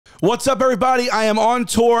What's up, everybody? I am on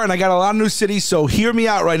tour, and I got a lot of new cities, so hear me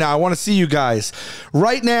out right now. I want to see you guys.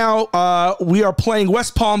 Right now, we are playing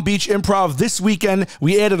West Palm Beach Improv this weekend.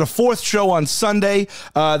 We added a 4th show on Sunday.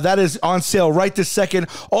 That is on sale right this second.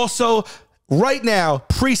 Also, right now,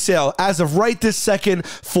 pre-sale as of right this second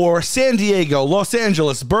for San Diego, Los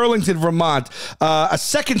Angeles, Burlington, Vermont. A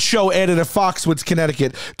second show added at Foxwoods,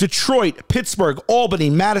 Connecticut, Detroit, Pittsburgh, Albany,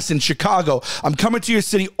 Madison, Chicago. I'm coming to your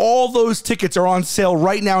city. All those tickets are on sale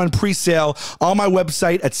right now in pre-sale on my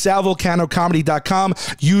website at salvulcanocomedy.com.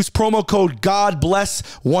 Use promo code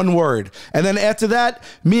GODBLESS, one word. And then after that,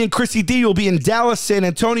 me and Chrissy D will be in Dallas, San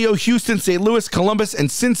Antonio, Houston, St. Louis, Columbus,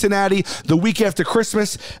 and Cincinnati the week after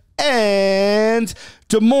Christmas. And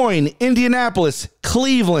Des Moines, Indianapolis,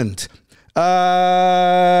 Cleveland,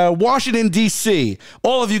 Washington, D.C.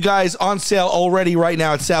 All of you guys on sale already right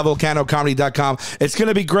now at salvulcanocomedy.com. It's going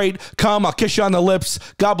to be great. Come, I'll kiss you on the lips.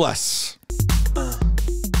 God bless.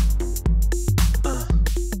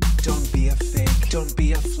 Don't be a fake, don't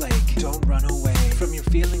be a flake, don't run away from your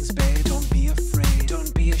feelings, babe. Don't be afraid,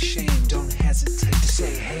 don't be ashamed, don't hesitate to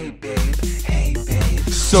say, hey, babe, hey, babe.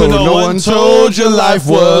 So no one told you life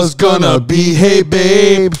was gonna be, hey,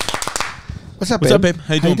 babe. What's up, babe? What's up, babe?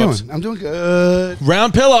 How you doing? I'm doing good.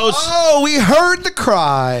 Round pillows. Oh, we heard the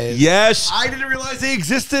cries. Yes. I didn't realize they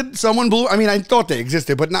existed. Someone blew. I mean, I thought they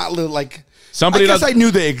existed, but not like. Somebody I guess I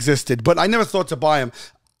knew they existed, but I never thought to buy them.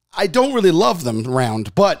 I don't really love them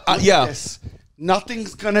round, but yeah. Yes,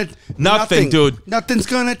 nothing's gonna. Nothing, dude. Nothing's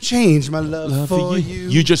gonna change my love for you.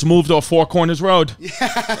 You just moved off Four Corners Road.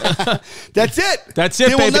 That's it. That's it,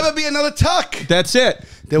 There baby. will never be another tuck. That's it.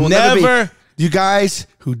 There will never be. You guys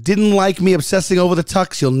who didn't like me obsessing over the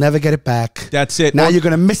tucks, you'll never get it back. That's it. Now you're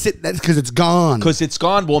going to miss it because it's gone. Because it's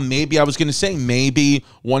gone. Well, maybe I was going to say maybe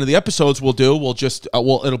one of the episodes we'll do. We'll just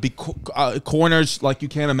it'll be corners like you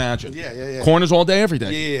can't imagine. Yeah. Corners all day, every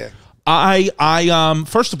day. Yeah. I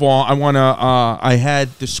first of all, I want to. I had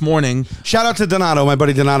this morning. Shout out to Donato, my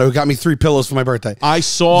buddy Donato, who got me 3 pillows for my birthday. I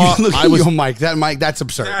saw. Look I at was your mic. That mic. That's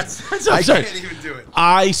absurd. That's absurd. I can't even do it.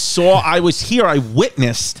 I saw. I was here. I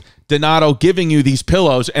witnessed Donato giving you these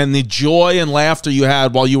pillows and the joy and laughter you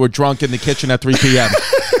had while you were drunk in the kitchen at 3 p.m.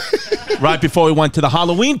 right before we went to the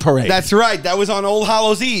Halloween parade. That's right. That was on Old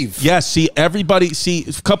Hallows Eve. Yes. See, everybody. See,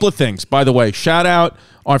 a couple of things. By the way, shout out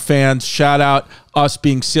our fans. Shout out us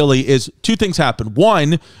being silly. Is 2 things happened.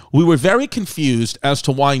 One, we were very confused as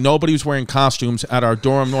to why nobody was wearing costumes at our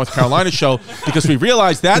Durham, North Carolina show, because we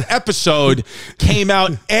realized that episode came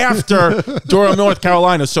out after Durham, North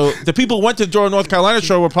Carolina. So the people who went to the Durham, North Carolina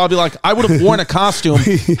show were probably like, I would have worn a costume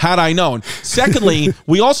had I known. Secondly,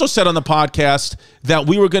 we also said on the podcast that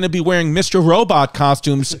we were going to be wearing Mr. Robot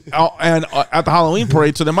costumes and at the Halloween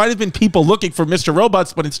parade. So there might have been people looking for Mr.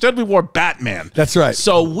 Robots, but instead we wore Batman. That's right.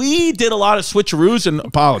 So we did a lot of switcheroos and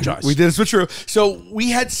apologize. We did a switcheroo. So we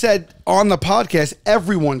had said on the podcast,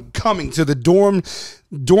 everyone coming to the dorm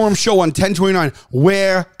show on 10/29,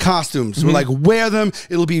 wear costumes. We're like, wear them.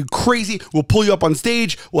 It'll be crazy. We'll pull you up on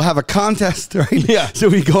stage. We'll have a contest, right? Yeah. So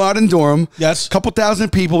we go out in Durham. Yes. Couple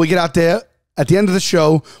thousand people. We get out there. At the end of the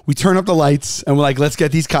show, we turn up the lights and we're like, let's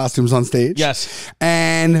get these costumes on stage. Yes.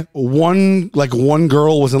 And one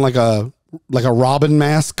girl was in like a Robin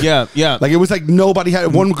mask. Yeah. Like it was like nobody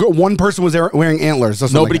had one person was wearing antlers. Or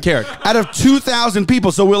something Nobody like that. cared. Out of 2,000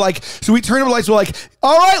 people. So we're like, so we turn up the lights. We're like,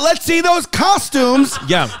 all right, let's see those costumes.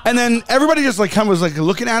 Yeah. And then everybody just like was like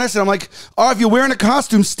looking at us, and I'm like, oh, if you're wearing a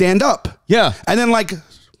costume, stand up. Yeah. And then like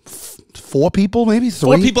 4 people, maybe 3.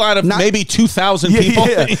 4 people out of maybe 2,000 people.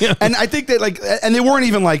 Yeah. And I think that like, and they weren't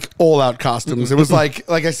even like all out costumes. It was like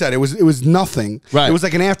I said, it was nothing. Right. It was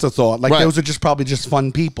like an afterthought. Like Right. those are just probably just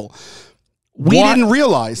fun people. We What? didn't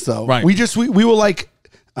realize though. Right. We were like,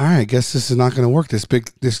 all right, I guess this is not going to work.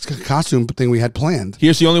 This costume thing we had planned.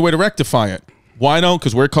 Here's the only way to rectify it. Why don't?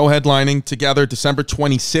 Because we're co-headlining together December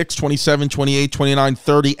 26, 27, 28, 29,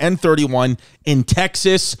 30, and 31 in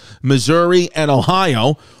Texas, Missouri, and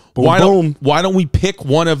Ohio. Boom, Why don't we pick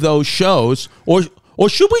one of those shows? Or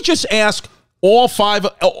should we just ask all 5?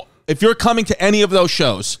 If you're coming to any of those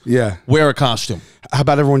shows, Yeah. wear a costume. How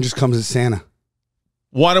about everyone just comes as Santa?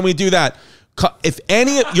 Why don't we do that? If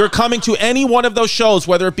you're coming to any one of those shows,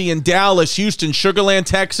 whether it be in Dallas, Houston, Sugar Land,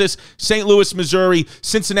 Texas, St. Louis, Missouri,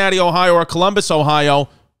 Cincinnati, Ohio, or Columbus, Ohio,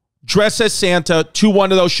 dress as Santa to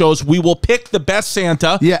one of those shows. We will pick the best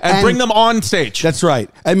Santa and bring them on stage. That's right.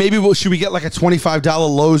 And maybe should we get like a $25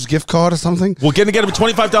 Lowe's gift card or something? We're going to get him a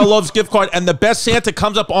 $25 Lowe's gift card, and the best Santa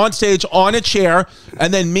comes up on stage on a chair,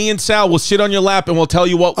 and then me and Sal will sit on your lap, and we'll tell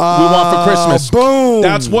you what we want for Christmas. Boom.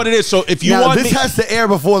 That's what it is. So if you want this has to air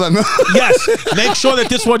before then. Yes. Make sure that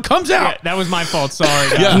this one comes out. Yeah, that was my fault. Sorry,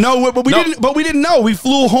 guys. Yeah. No, but we didn't. But we didn't know. We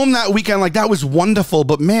flew home that weekend. Like that was wonderful.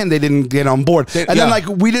 But man, they didn't get on board. And then like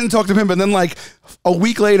we didn't talk to Pimp. And then like a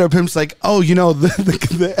week later, Pimp's like, "Oh, you know,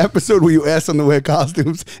 the episode where you asked them to wear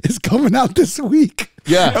costumes is coming out this week."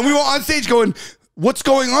 Yeah. And we were on stage going, "What's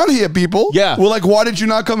going on here, people?" Yeah. We're like, "Why did you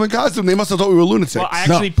not come in costume?" They must have thought we were lunatics. Well, I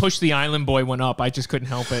actually pushed the Island Boy one up. I just couldn't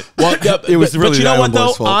help it. Well, it was really but you know what,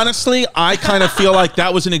 though? fault. Honestly, I kind of feel like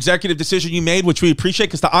that was an executive decision you made, which we appreciate,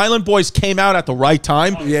 because the Island Boys came out at the right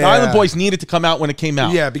time. Yeah. The Island Boys needed to come out when it came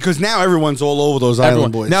out. Yeah, because now everyone's all over those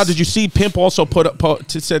Island Boys. Now, did you see Pimp also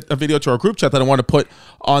sent a video to our group chat that I want to put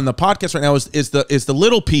on the podcast right now? Is the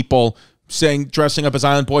little people saying dressing up as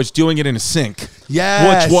Island Boys, doing it in a sink?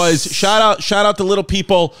 Yes. Which was shout out to little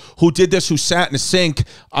people who did this, who sat in a sink.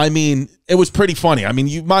 I mean, it was pretty funny. I mean,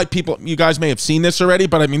 you guys may have seen this already,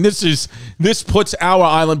 but I mean, this puts our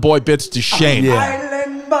Island Boy bits to shame.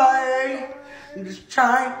 Island boy, just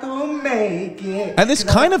trying to make it. And this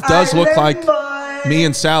kind of does look like me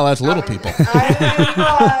and Sal as little people. Island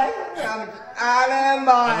boy, Island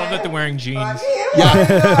boy. I love that they're wearing jeans.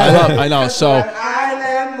 Yeah, I know. So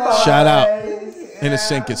Island boy. shout out. In a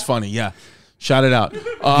sink is funny. Yeah, shout it out. You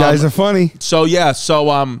guys are funny. So yeah,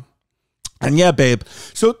 and yeah, babe.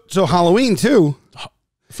 So Halloween too.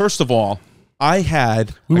 First of all, I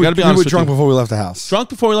gotta be honest we were with drunk you. before we left the house. Drunk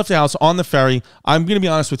before we left the house on the ferry. I'm gonna be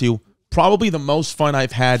honest with you. Probably the most fun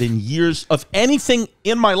I've had in years of anything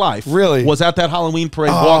in my life. Really? Was at that Halloween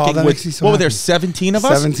parade, Oh, walking that with makes me so what were there, happy. 17 of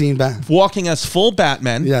us? 17 back. Walking as full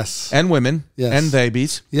Batmen. Yes. And women. Yes. And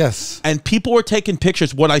babies. Yes. And people were taking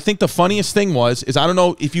pictures. What I think the funniest thing was, is I don't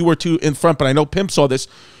know if you were too in front, but I know Pimp saw this.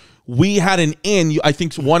 We had an inn. I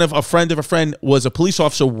think a friend of a friend was a police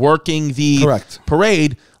officer working the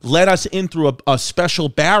parade, let us in through a special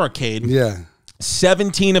barricade. Yeah.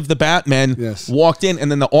 17 of the Batmen Yes. walked in, and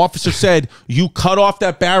then the officer said, "You cut off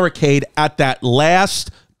that barricade at that last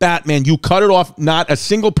Batman. You cut it off. Not a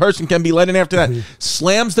single person can be let in after that."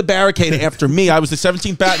 Slams the barricade after me. I was the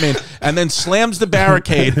 17th Batman, and then slams the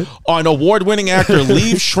barricade on award-winning actor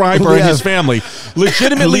Liev Schreiber and his family.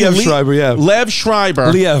 Legitimately, Liev Schreiber, yeah. Liev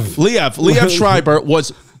Schreiber. Liev Schreiber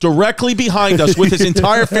was directly behind us with his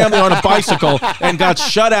entire family on a bicycle and got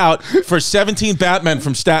shut out for 17 Batmen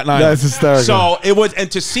from Staten Island. That's hysterical. So it was, and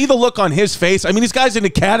to see the look on his face, I mean, this guy's an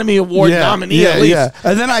Academy Award nominee at least. Yeah.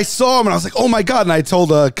 And then I saw him and I was like, "Oh my God." And I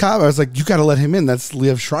told a cop, I was like, "You got to let him in. That's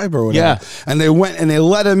Liev Schreiber or whatever." Yeah. And they went and they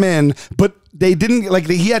let him in, but they didn't, like,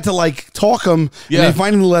 he had to like talk him. Yeah. And they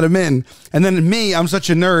finally let him in. And then me, I'm such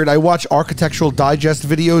a nerd. I watch Architectural Digest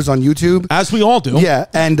videos on YouTube. As we all do. Yeah.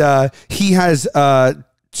 And he has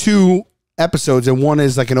 2 episodes, and one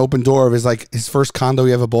is like an open door of his first condo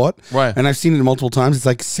he ever bought. Right. And I've seen it multiple times. It's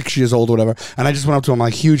like 6 years old or whatever. And I just went up to him,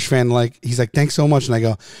 like, huge fan. Like, he's like, "Thanks so much." And I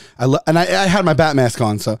go, I had my bat mask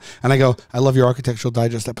on. And I go, "I love your Architectural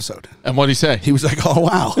Digest episode." And what did he say? He was like, "Oh,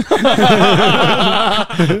 wow."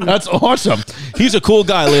 That's awesome. He's a cool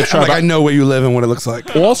guy, Liev I'm Schreiber. like, "I know where you live and what it looks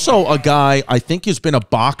like." Also a guy, I think, has been a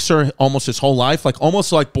boxer almost his whole life. Like,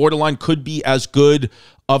 almost like borderline could be as good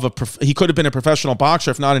of he could have been a professional boxer,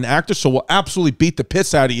 if not an actor. So will absolutely beat the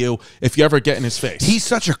piss out of you if you ever get in his face. He's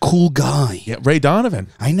such a cool guy. Yeah, Ray Donovan.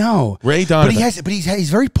 I know. Ray Donovan. But he's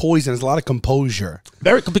very poised and has a lot of composure.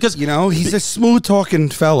 Because You know, he's a smooth talking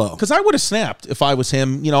fellow. Because I would have snapped if I was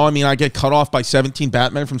him. You know, I mean, I get cut off by 17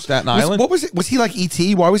 Batmen from Staten Island. What was it? Was he like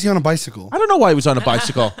E.T.? Why was he on a bicycle? I don't know why he was on a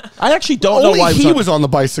bicycle. I actually don't know Only why he was on the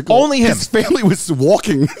bicycle. Only him. His family was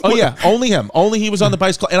walking. Oh yeah, only him. Only he was on the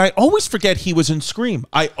bicycle. And I always forget he was in Scream.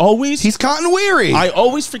 He's Cotton Weary. I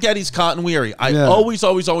always forget he's Cotton Weary. I always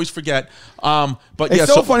forget. But it's yeah,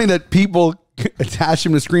 so funny that people attach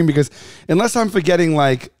him to Scream, because unless I'm forgetting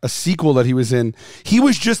like a sequel that he was in, he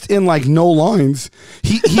was just in like no lines.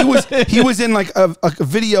 He was in like a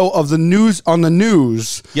video of the news on the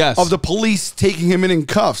news. Yes. Of the police taking him in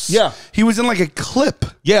cuffs. Yeah. He was in like a clip.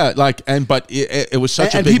 Yeah, like but it was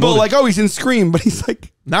such a And big people movie. are like, "Oh, he's in Scream," but he's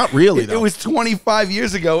like, not really though. It was 25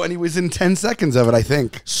 years ago, and he was in 10 seconds of it, I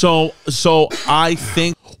think. So I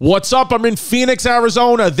think What's up? I'm in Phoenix,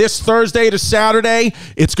 Arizona this Thursday to Saturday.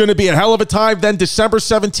 It's going to be a hell of a time. Then December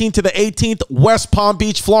 17th to the 18th, West Palm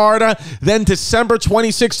Beach, Florida. Then December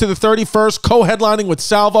 26th to the 31st, co-headlining with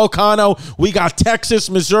Sal Vulcano. We got Texas,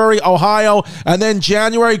 Missouri, Ohio. And then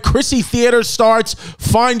January, Chrissy Theater starts.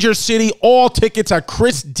 Find your city. All tickets at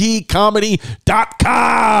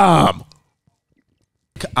chrisdcomedy.com.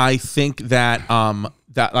 I think that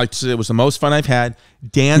that like I said, it was the most fun I've had.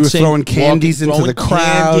 Dancing, you were throwing candies into the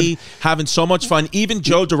crowd, having so much fun. Even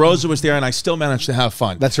Joe DeRosa was there, and I still managed to have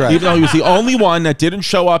fun. That's right. Even though he was the only one that didn't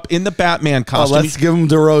show up in the Batman costume. Let's give him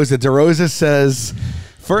DeRosa. DeRosa says.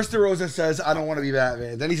 First, DeRosa says, "I don't want to be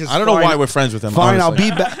Batman." Then he says, "I don't know why we're friends with him." Fine,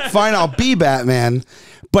 honestly. I'll be Batman.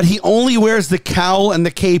 But he only wears the cowl and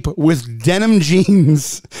the cape with denim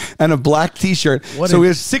jeans and a black T-shirt. So he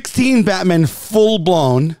has 16 Batmen full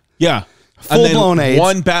blown. Yeah. Full blown AIDS.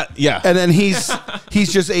 One bat, yeah. And then he's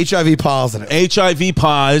just HIV positive. HIV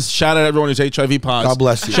pos. Shout out everyone who's HIV pos. God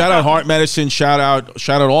bless you. Shout out heart medicine. Shout out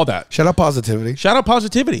all that. Shout out positivity. Shout out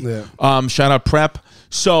positivity. Yeah. Shout out prep.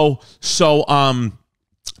 So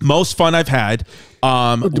most fun I've had.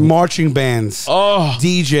 Marching bands. Oh,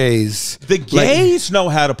 DJs. The gays know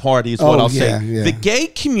how to party is what I'll say. Yeah. The gay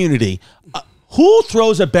community. Who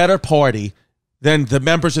throws a better party than the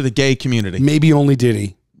members of the gay community? Maybe only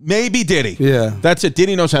Diddy. Maybe Diddy. Yeah. That's it.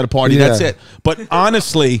 Diddy knows how to party. Yeah. That's it. But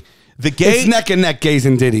honestly, the gay... It's neck and neck, gays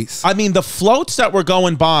and Diddies. I mean, the floats that were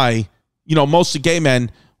going by, you know, most of gay men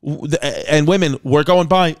and women were going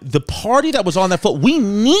by. The party that was on that float, we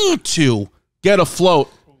need to get a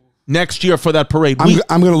float next year for that parade.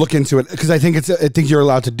 I'm going to look into it because I think you're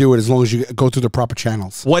allowed to do it as long as you go through the proper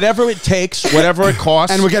channels. Whatever it takes, whatever it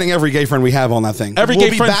costs. And we're getting every gay friend we have on that thing. Every we'll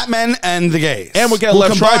gay be friend. Batman and the gays. And we'll get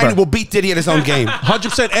Lev Schreiber. We'll beat Diddy at his own game.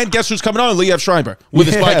 100%. And guess who's coming on? Liev Schreiber with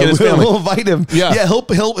his bike and his family. We'll invite him. Yeah.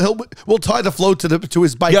 We'll tie the float to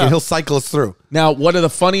his bike and he'll cycle us through. Now, one of the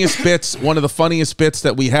funniest bits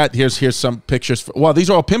that we had, here's some pictures. Wow, these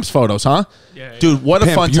are all Pimp's photos, huh? Yeah. Dude, what a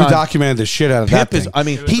Pimp, fun time. You documented the shit out of Pimp that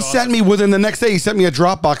thing. he sent me within the next day, he sent me a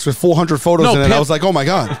Dropbox with 400 photos in it. Pimp, I was like, oh my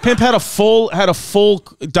God. Pimp had a full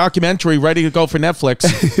documentary ready to go for Netflix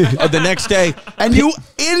the next day. And you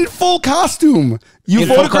in full costume. You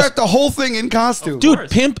photographed the whole thing in costume. Dude,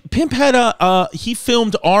 Pimp had he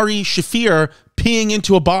filmed Ari Shaffir peeing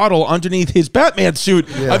into a bottle underneath his Batman suit.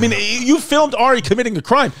 Yeah. I mean, you filmed Ari committing a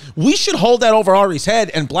crime. We should hold that over Ari's head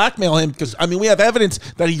and blackmail him because, I mean, we have evidence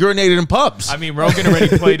that he urinated in pubs. I mean, Rogan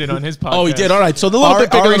already played it on his podcast. Oh, he did? All right. So the little bit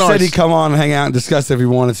bigger Ari than said ours. he'd come on and hang out and discuss if he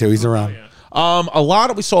wanted to. He's around. Oh,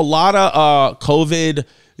 yeah. We saw a lot of COVID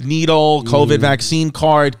needle, COVID vaccine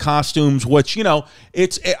card costumes, which, you know,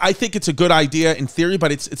 I think it's a good idea in theory,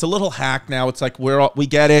 but it's a little hack now. It's like we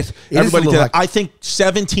get it. Everybody did it. I think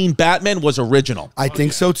 17 Batman was original. I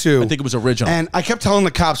think so too. I think it was original. And I kept telling the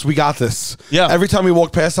cops, we got this. Yeah. Every time we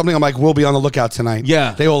walk past something, I'm like, we'll be on the lookout tonight.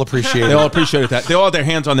 Yeah. They all appreciate it. They all appreciated that. They all had their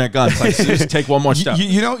hands on their guns. Like, just take one more step.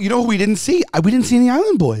 You know who we didn't see? We didn't see any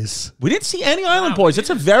Island Boys. We didn't see any Island Boys. It's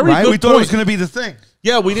a very good We thought point. it was going to be the thing.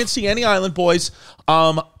 Yeah, we didn't see any Island Boys.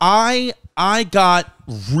 I got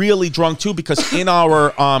really drunk too because in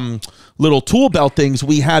our little tool belt things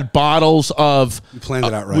we had bottles of. You planned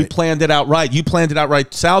it out right. We planned it out right. You planned it out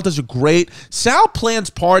right. Sal does a great. Sal plans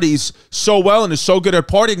parties so well and is so good at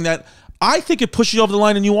partying that I think it pushes you over the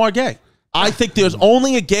line and you are gay. I think there's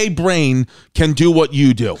only a gay brain can do what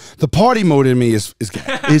you do. The party mode in me is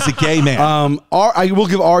gay. Is a gay man. I will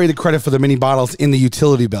give Ari the credit for the mini bottles in the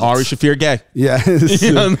utility belts. Ari Shaffir gay. Yeah.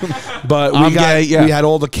 But we had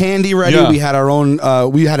all the candy ready. Yeah. We had our own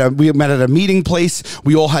we met at a meeting place.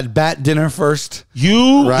 We all had bat dinner first.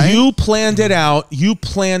 You planned it out. You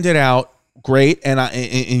planned it out great,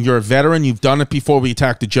 and you're a veteran. You've done it before. We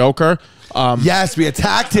attacked the Joker. Yes, we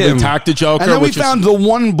attacked him. We attacked the Joker. And then we found the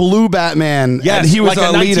one blue Batman. Yes, and he was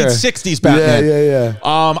like a leader. 1960s Batman. Yeah.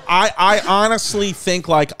 I honestly think,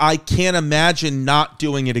 like, I can't imagine not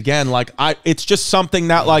doing it again. Like, it's just something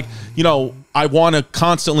that, like, you know, I want to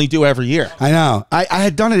constantly do every year. I know. I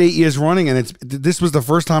had done it 8 years running, and this was the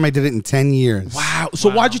first time I did it in 10 years. Wow. So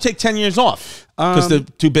why'd you take 10 years off? Because they're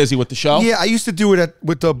too busy with the show? Yeah, I used to do it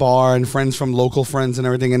with the bar and friends from local friends and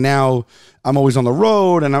everything, and now I'm always on the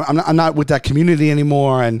road, and I'm not with that community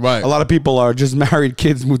anymore, and a lot of people are just married,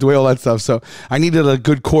 kids moved away, all that stuff. So I needed a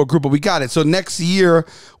good core group, but we got it. So next year,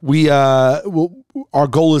 our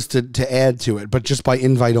goal is to add to it, but just by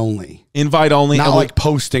invite only. Invite only. Not like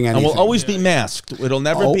posting anything. And we'll always be masked. It'll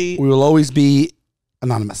never be... We will always be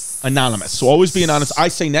anonymous. Anonymous. So always be anonymous. I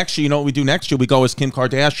say next year, you know what we do next year? We go as Kim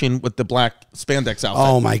Kardashian with the black spandex outfit.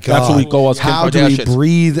 Oh my God. That's what we go as Kim Kardashian. How do we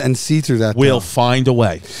breathe and see through that? We'll find a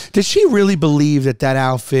way. Did she really believe that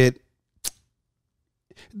outfit...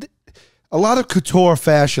 a lot of couture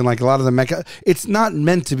fashion, like a lot of the mecha, it's not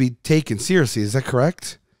meant to be taken seriously. Is that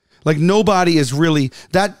correct? Like nobody is really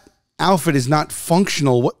that outfit is not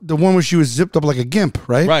functional. What the one where she was zipped up like a gimp,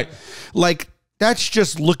 right? Right. Like that's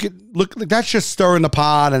just look that's just stirring the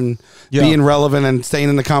pot and being relevant and staying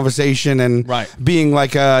in the conversation and being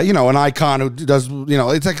like a an icon who does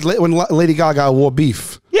it's like when Lady Gaga wore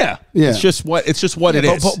beef. Yeah. It's just what it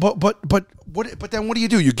is. But then what do you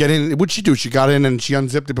do? You get in. What'd she do? She got in and she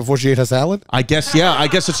unzipped it before she ate her salad. I guess I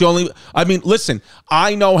guess it's the only. I mean, listen.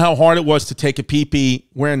 I know how hard it was to take a pee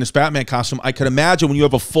wearing this Batman costume. I could imagine when you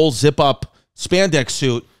have a full zip up spandex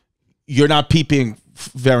suit, you're not peeing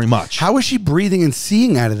very much. How is she breathing and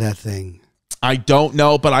seeing out of that thing? I don't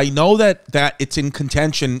know, but I know that it's in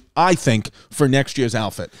contention, I think, for next year's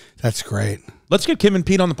outfit. That's great. Let's get Kim and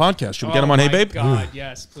Pete on the podcast. Should we get them on? Hey, babe. God,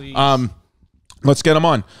 yes, please. Let's get them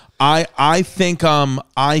on. I think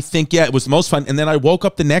it was the most fun. And then I woke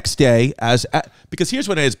up the next day because here's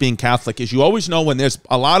what it is being Catholic is you always know when there's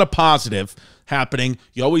a lot of positive happening.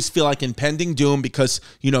 You always feel like impending doom because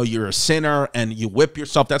you're a sinner and you whip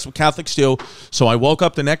yourself. That's what Catholics do. So I woke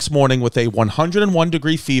up the next morning with a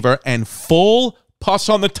 101-degree fever and full pus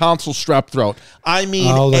on the tonsil, strep throat. I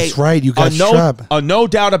mean, that's right. You got strep. No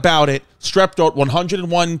doubt about it. Strep throat,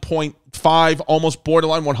 101.5, almost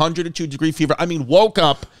borderline 102-degree fever. I mean, woke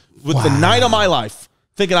up with the night of my life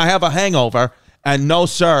thinking I have a hangover. And no,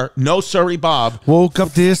 sir. No, sirree, Bob. Woke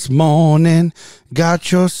up this morning,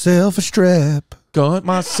 got yourself a strep. Got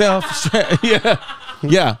myself a strep. Yeah.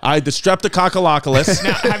 Yeah, I had the streptococcoculus.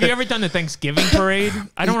 Now, have you ever done the Thanksgiving parade?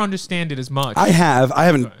 I don't understand it as much. I have. I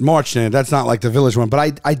haven't marched in it. That's not like the village one,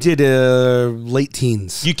 but I did late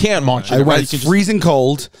teens. You can't march in it, right? It's freezing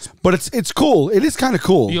cold, but it's cool. It is kind of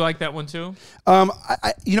cool. You like that one too? And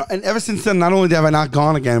ever since then, not only have I not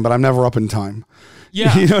gone again, but I'm never up in time.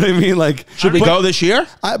 Yeah. You know what I mean? Like, should we go this year?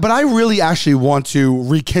 But I really actually want to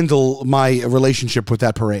rekindle my relationship with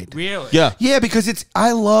that parade. Really? Yeah. Yeah, because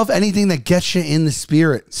I love anything that gets you in the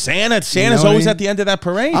spirit. Santa's always at the end of that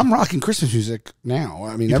parade. I'm rocking Christmas music now.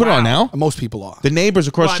 I mean, you put it on now? Most people are. The neighbors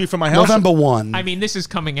across the street from my house. November 1. I mean, this is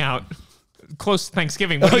coming out close to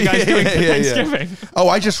Thanksgiving. What are you guys doing for Thanksgiving? Oh,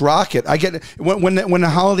 I just rock it. I get when the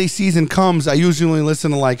holiday season comes, I usually only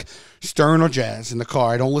listen to like Stern or jazz in the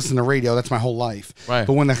car. I don't listen to radio. That's my whole life. Right.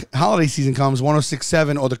 But when the holiday season comes,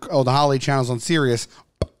 106.7 or the holiday channels on Sirius,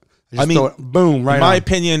 I mean, boom, right. In my on.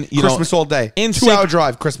 opinion, Christmas all day. 2-hour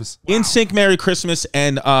drive, Christmas. In Sync, Merry Christmas,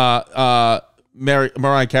 and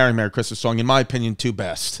Mariah Carey, Merry Christmas song. In my opinion, two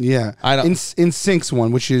best. Yeah. In Sync's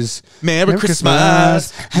one, which is Merry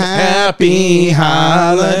Christmas, Happy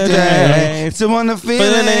Holiday. It's a wonderful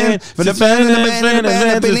feeling. It's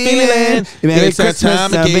that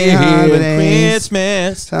time of year,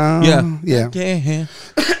 Christmas. Yeah.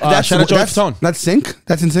 That's Sync.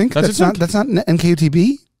 That's in Sync. That's not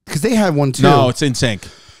NKOTB because they have one too. No, it's in Sync.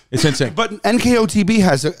 It's in Sync. But NKOTB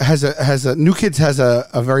has a New Kids has a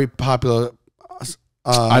very popular.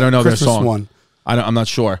 I don't know Christmas their song. One. I'm not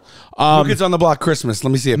sure. New Kids on the Block Christmas. Let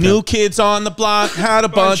me see it. New Kids on the Block had a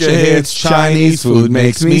bunch of hits. Chinese food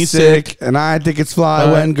makes me sick. And I think it's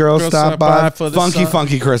fly when girls stop by for the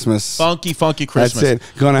funky Christmas. Funky Christmas. That's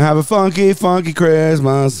it. Gonna have a funky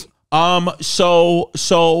Christmas.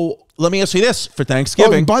 So let me ask you this for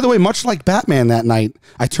Thanksgiving. Oh, by the way, much like Batman that night,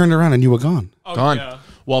 I turned around and you were gone. Oh, gone. Yeah.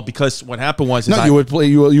 Well, because what happened was you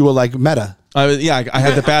were like meta. I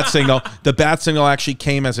had the bat signal. The bat signal actually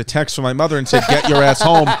came as a text from my mother and said, "Get your ass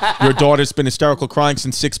home. Your daughter's been hysterical crying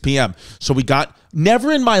since 6 p.m." So we got.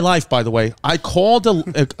 Never in my life, by the way, I called an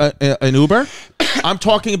Uber. I'm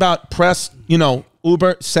talking about press.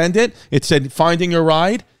 Uber, send it. It said finding your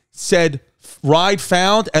ride. Said ride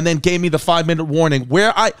found, and then gave me the 5-minute warning.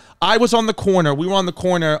 Where I was on the corner. We were on the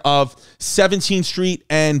corner of 17th Street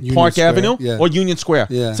and Union Park Square, Avenue or Union Square.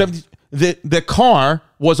 Yeah. The car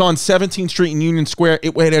was on 17th Street in Union Square.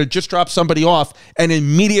 It had just dropped somebody off and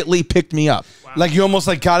immediately picked me up. Wow. Like you almost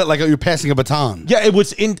like got it like you're passing a baton. Yeah, it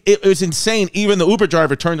was insane. Even the Uber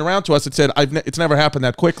driver turned around to us and said, "It's never happened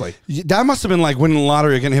that quickly." That must have been like winning the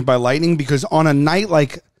lottery or getting hit by lightning because on a night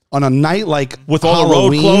like with all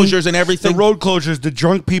Halloween, the road closures and everything, the road closures, the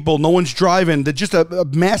drunk people, no one's driving, just a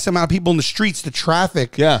massive amount of people in the streets, the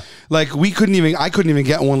traffic. Yeah, like I couldn't even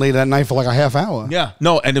get one late that night for like a half hour. Yeah,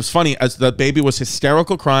 no, and it's funny as the baby was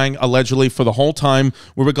hysterical crying allegedly for the whole time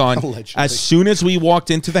we were gone. Allegedly. As soon as we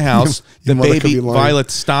walked into the house, the baby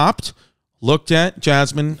Violet stopped, looked at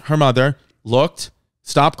Jasmine, her mother,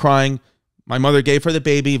 stopped crying. My mother gave her the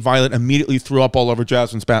baby. Violet immediately threw up all over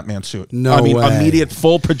Jasmine's Batman suit. No way. Immediate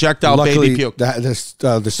full projectile Luckily, baby puke.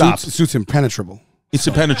 The suit's impenetrable. It's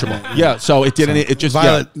impenetrable. Yeah. So it didn't. It just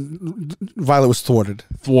Violet was thwarted.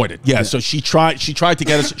 Yeah. So she tried to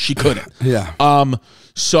get us. She couldn't. Yeah.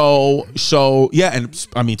 So yeah. And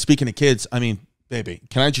I mean, speaking of kids, I mean, baby,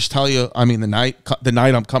 can I just tell you? I mean, the night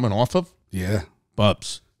I'm coming off of. Yeah.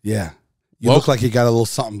 Bubs. Yeah. You look like you got a little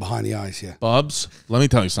something behind the eyes. Yeah. Bubs. Let me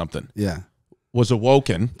tell you something. Yeah. Was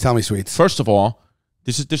awoken. Tell me, sweets. First of all,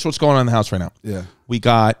 this is what's going on in the house right now. Yeah. We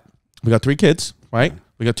got 3 kids, right?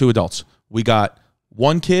 We got 2 adults. We got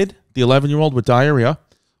 1 kid, the 11-year-old with diarrhea.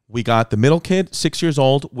 We got the middle kid, 6 years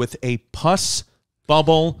old, with a pus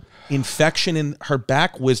bubble infection in her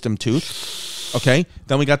back wisdom tooth. Okay.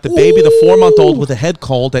 Then we got the baby, the 4-month-old with a head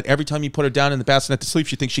cold that every time you put her down in the bassinet to sleep,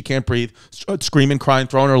 she thinks she can't breathe, screaming, crying,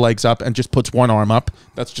 throwing her legs up, and just puts 1 arm up.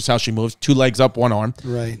 That's just how she moves. 2 legs up, 1 arm.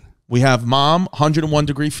 Right. We have mom,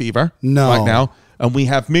 101-degree fever right now. And we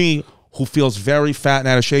have me, who feels very fat and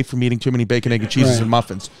out of shape from eating too many bacon, egg, and cheeses and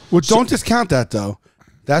muffins. Well, don't discount that, though.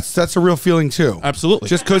 That's a real feeling, too. Absolutely.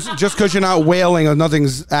 Just because you're not wailing or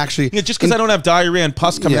nothing's actually... Yeah, just because I don't have diarrhea and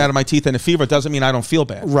pus coming out of my teeth and a fever doesn't mean I don't feel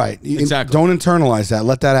bad. Right. Exactly. Don't internalize that.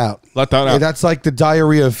 Let that out. Let that out. Yeah, that's like the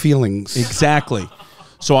diarrhea of feelings. Exactly.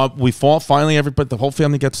 So we fall, finally, everybody, the whole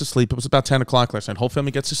family gets to sleep. It was about 10 o'clock last night. Whole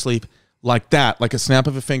family gets to sleep. Like that, like a snap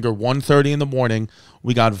of a finger, 1:30 in the morning.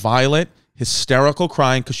 We got Violet, hysterical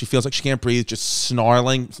crying because she feels like she can't breathe, just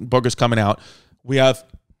snarling, boogers coming out. We have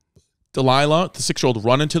Delilah, the 6-year-old,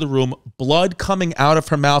 run into the room, blood coming out of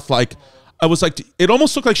her mouth. Like, I was like, it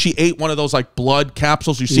almost looked like she ate one of those like blood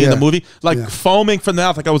capsules you see in the movie, like foaming from the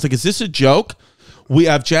mouth. Like, I was like, is this a joke? We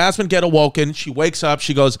have Jasmine get awoken. She wakes up.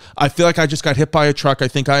 She goes, I feel like I just got hit by a truck. I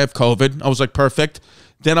think I have COVID. I was like, perfect.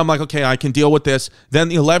 Then I'm like, okay, I can deal with this. Then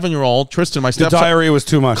the 11-year-old, Tristan, my stepson, the diarrhea was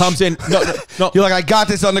too much. Comes in. No. You're like, I got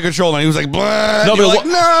this under control. And he was like, blah. No, You're like,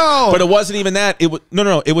 no. But it wasn't even that. It was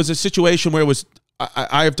no. It was a situation where it was,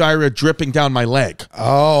 I have diarrhea dripping down my leg.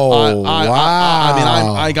 Oh, wow. I mean,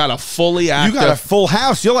 I got a fully active. You got a full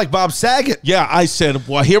house. You're like Bob Saget. Yeah, I said,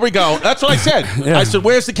 well, here we go. That's what I said. I said,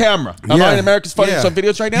 where's the camera? Am I in America's Funniest Home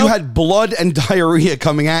Videos right now? You had blood and diarrhea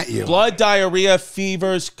coming at you. Blood, diarrhea,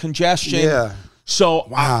 fevers, congestion. Yeah. So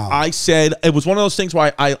I said, it was one of those things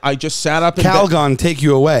where I just sat up and Calgon, take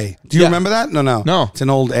you away. Do you remember that? No. No. It's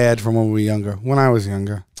an old ad from when we were younger. When I was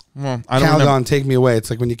younger. Well, I don't Calgon, remember. take me away. It's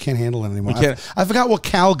like when you can't handle it anymore. I forgot what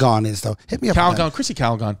Calgon is, though. Hit me up. Calgon, Chrissy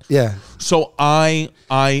Calgon. Yeah. So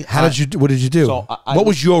what did you do? So what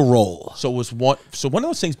was your role? So one of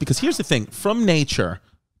those things, because here's the thing, from nature.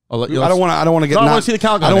 I don't want to get. I want to see the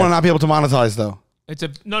Calgon. I don't want to not be able to monetize though. It's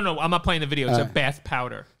a no. I'm not playing the video. It's a bath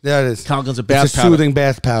powder. There it is. Calgon's a bath powder. Soothing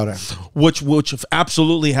bath powder, which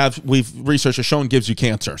absolutely research has shown gives you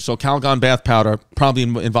cancer. So Calgon bath powder probably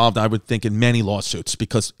involved, I would think, in many lawsuits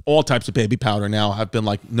because all types of baby powder now have been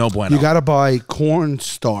like no bueno. You got to buy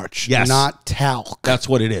cornstarch, not talc. That's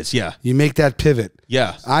what it is. Yeah. You make that pivot.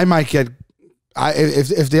 Yeah. I might get.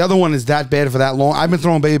 If the other one is that bad for that long, I've been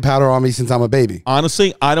throwing baby powder on me since I'm a baby.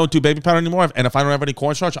 Honestly, I don't do baby powder anymore. And if I don't have any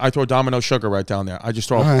cornstarch, I throw Domino sugar right down there. I just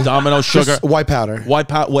throw Domino sugar, just white powder,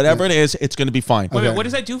 whatever it is. It's going to be fine. Wait, what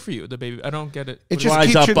does that do for you? The baby, I don't get it. It just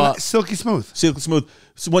keeps you silky smooth. Silky smooth.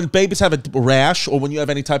 So when babies have a rash, or when you have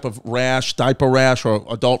any type of rash, diaper rash or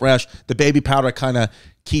adult rash, the baby powder kind of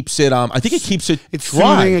keeps it. I think it keeps it. It's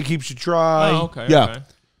dry. soothing. It keeps you dry. Oh, okay. Yeah. Okay.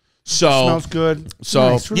 So it smells good. So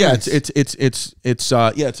nice, really yeah, nice. it's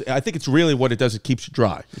I think it's really what it does. It keeps you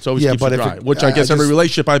dry. It's always keeps you dry. Which I guess every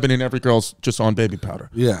relationship I've been in, every girl's just on baby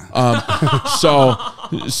powder. Yeah.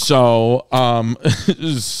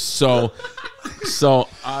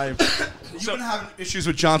 You've been having issues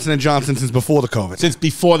with Johnson & Johnson since before the COVID. Since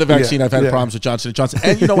before the vaccine, I've had problems with Johnson & Johnson.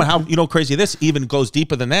 And you know how crazy this even goes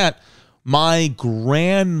deeper than that. My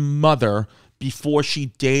grandmother, before she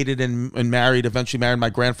dated and married, eventually married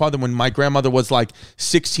my grandfather, when my grandmother was like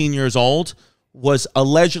 16 years old, was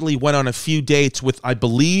allegedly went on a few dates with, I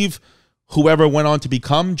believe, whoever went on to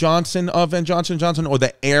become Johnson of and Johnson & Johnson, or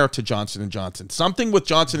the heir to Johnson & Johnson. Something with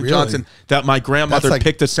Johnson & Johnson that my grandmother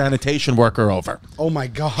picked a sanitation worker over. Oh, my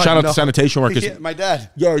God. Shout out to sanitation workers. Yeah, my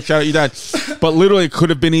dad. Yeah, shout out your dad. But literally, it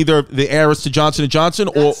could have been either the heiress to Johnson & Johnson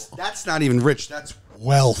or... That's not even rich. That's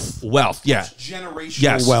wealth. Wealth, yeah. That's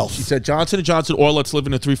generational wealth. She said Johnson & Johnson, or let's live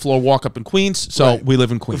in a 3-floor walk-up in Queens. So we live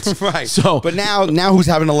in Queens. Right. So, but now who's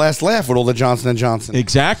having the last laugh with all the Johnson & Johnson?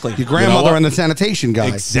 Exactly. Your grandmother and the sanitation guy.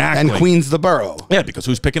 Exactly. And Queens the borough. Yeah, because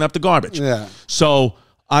who's picking up the garbage? Yeah. So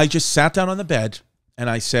I just sat down on the bed and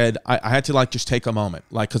I said, I had to just take a moment.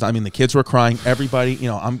 Because I mean, the kids were crying. Everybody,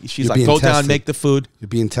 she's like, go down, make the food. You're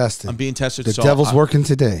being tested. I'm being tested. The devil's working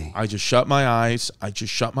today. I just shut my eyes.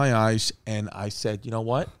 And I said, you know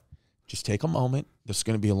what? Just take a moment. this is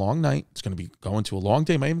going to be a long night. It's going to be going to a long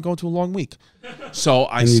day. Might even go to a long week. So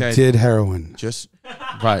I And said, you did heroin. just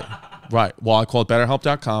right. Well, I called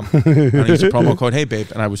BetterHelp.com and I used the promo code Hey Babe,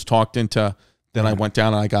 and I was talked into. Then I went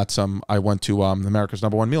down and I got some. I went to America's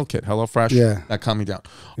 #1 meal kit, HelloFresh. Yeah, that calmed me down.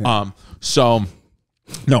 Yeah.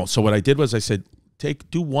 So what I did was I said,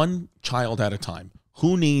 do one child at a time.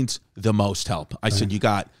 Who needs the most help? I said, you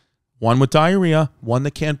got one with diarrhea, one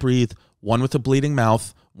that can't breathe, one with a bleeding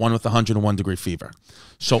mouth, one with 101-degree fever.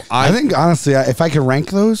 So I think honestly, if I could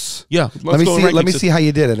rank those, let me see how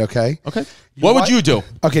you did it. Okay. What would you do?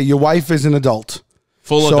 Okay, your wife is an adult.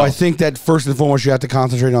 Full so adult. I think that first and foremost, you have to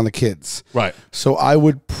concentrate on the kids. Right. So I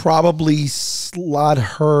would probably slot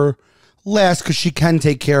her last because she can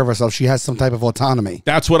take care of herself. She has some type of autonomy.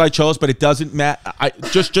 That's what I chose, but it doesn't matter. I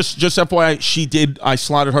just FYI, I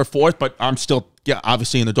slotted her fourth, but I'm still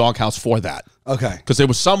obviously in the doghouse for that. Okay. Because there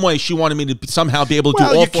was some way she wanted me to somehow be able to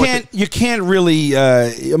do all four. You can't really.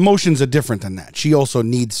 Emotions are different than that. She also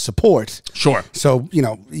needs support. Sure. So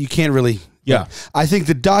you can't really. Yeah. I think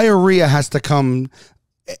the diarrhea has to come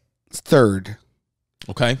third.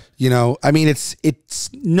 Okay. I mean, it's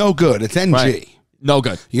no good. It's NG. Right. No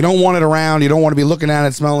good. You don't want it around. You don't want to be looking at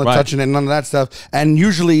it, smelling it, touching it, none of that stuff. And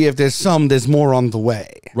usually if there's more on the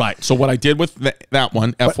way. Right. So what I did with that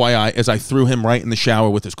one, FYI, is I threw him right in the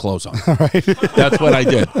shower with his clothes on. Right. That's what I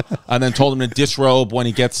did. And then told him to disrobe when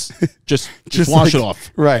he gets, just wash it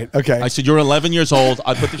off. Right. Okay. I said, you're 11 years old.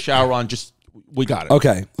 I put the shower on. We got it.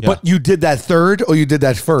 Okay. Yeah. But you did that third or you did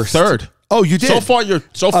that first? Third. Oh, you did. So far,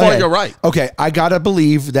 you're right. Okay, I gotta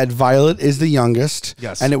believe that Violet is the youngest.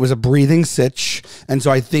 Yes, and it was a breathing sitch, and so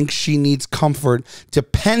I think she needs comfort,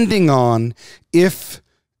 depending on if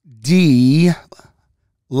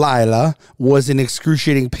Lila was in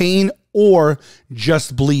excruciating pain or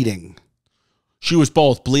just bleeding. She was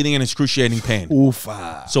both bleeding and excruciating pain.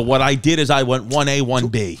 Oofa. So what I did is I went 1A,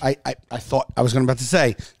 1B. I thought I was about to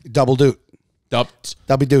say double doot.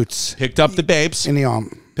 Double doots. Picked up the babes in the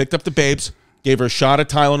arm. Picked up the babes, gave her a shot of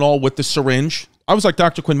Tylenol with the syringe. I was like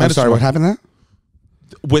Dr. Quinn medicine. I'm sorry, what happened there?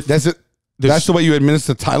 That's the way you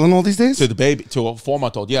administer Tylenol these days? To the baby, to a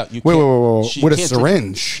 4-month-old. Yeah. Wait. With a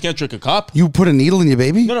syringe? She can't drink a cup. You put a needle in your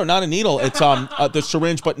baby? No, not a needle. It's the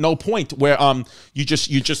syringe, but no point. Where you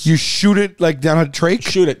shoot it like down her trach?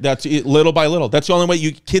 Shoot it. That's it, little by little. That's the only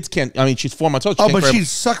way kids can't. I mean, she's 4 months old. Oh, but she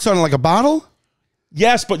sucks on it like a bottle?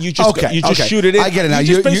 Yes, but you just shoot it in. I get it now. You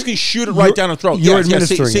just basically shoot it right down her throat. You're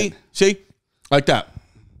administering it. See? Like that.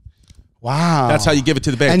 Wow. That's how you give it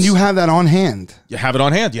to the baby. And you have that on hand. You have it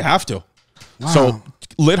on hand. You have to. Wow. So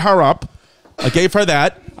lit her up. I gave her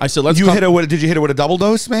that. I said, let's Did you hit her with a double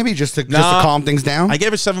dose maybe? Just to calm things down? I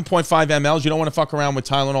gave her 7.5 mLs. You don't want to fuck around with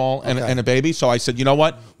Tylenol and a baby. So I said, you know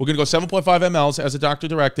what? We're going to go 7.5 mLs as the doctor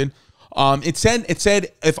directed. It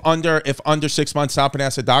said if under 6 months, stop and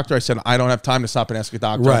ask a doctor. I said, I don't have time to stop and ask a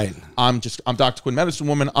doctor. Right. I'm Dr. Quinn medicine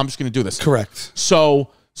woman. I'm just going to do this. Correct. So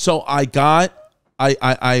I got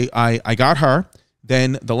her.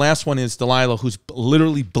 Then the last one is Delilah, who's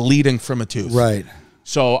literally bleeding from a tooth. Right.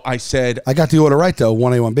 So I said, I got the order right though,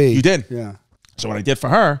 1A, 1B. You did? Yeah. So what I did for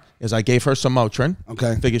her is I gave her some Motrin.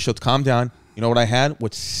 Okay. Figured she'll calm down. You know what I had?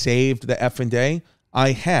 What saved the effing day?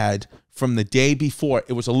 I had from the day before.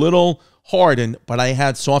 It was a little hardened, but I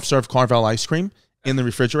had soft serve Carvel ice cream in the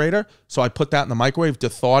refrigerator. So I put that in the microwave,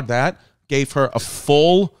 thawed that, gave her a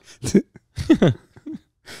full.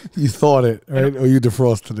 You thawed it, right? Or you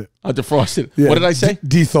defrosted it? I defrosted it. Yeah. What did I say?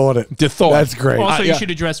 De-thawed it. De-thawed. That's great. Also, you should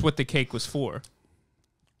address what the cake was for.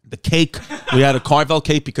 The cake, we had a Carvel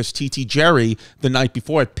cake because TT Jerry, the night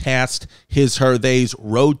before, had passed his, her, they's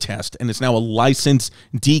road test and is now a licensed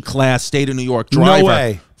D-class state of New York driver. No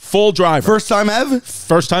way. Full driver. First time ever?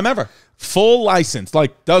 First time ever. Full license.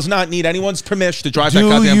 Like, does not need anyone's permission to drive that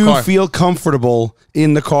goddamn car. Do you feel comfortable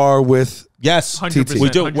in the car with... Yes, 100%, we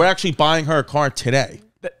do. 100%. We're actually buying her a car today.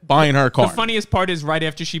 Buying her a car. The funniest part is right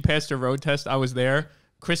after she passed her road test, I was there.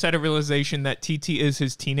 Chris had a realization that TT is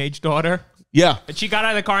his teenage daughter. Yeah. And she got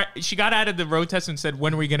out of the car. She got out of the road test and said,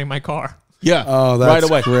 "When are we getting my car?" Yeah. Oh, that's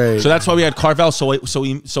right away. Great. So that's why we had Carvel. So I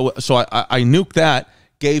nuked that.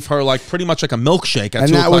 Gave her like pretty much like a milkshake.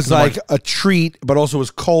 And that was like a treat, but also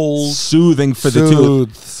was cold, soothing for the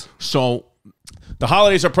tooth. So the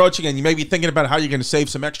holidays are approaching, and you may be thinking about how you're going to save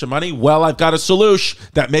some extra money. Well, I've got a solution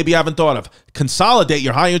that maybe you haven't thought of. Consolidate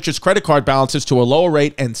your high-interest credit card balances to a lower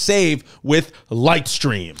rate and save with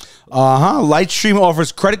Lightstream. Lightstream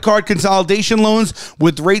offers credit card consolidation loans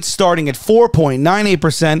with rates starting at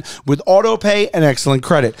 4.98% with auto pay and excellent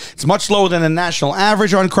credit. It's much lower than the national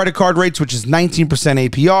average on credit card rates, which is 19%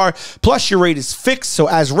 APR. Plus, your rate is fixed, so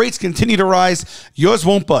as rates continue to rise, yours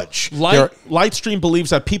won't budge. Lightstream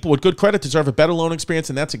believes that people with good credit deserve a better loan experience,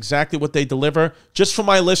 and that's exactly what they deliver. Just for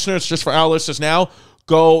my listeners, just for our listeners now,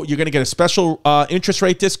 you're going to get a special interest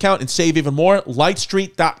rate discount and save even more.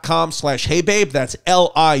 Lightstreet.com/heybabe. That's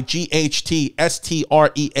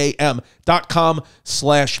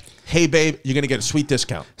LIGHTSTREAM.com/heybabe. You're going to get a sweet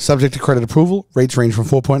discount. Subject to credit approval. Rates range from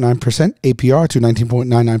 4.9% APR to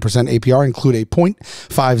 19.99% APR. Include a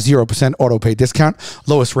 0.50% auto pay discount.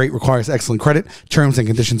 Lowest rate requires excellent credit. Terms and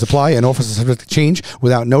conditions apply, and offers are subject to change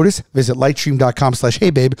without notice. Visit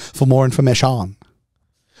lightstream.com/heybabe for more information.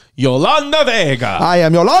 Yolanda Vega. I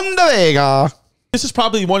am Yolanda Vega. This is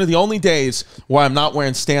probably one of the only days where I'm not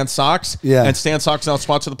wearing Stan socks. Yeah. And Stan socks now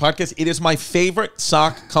sponsor the podcast. It is my favorite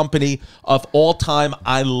sock company of all time.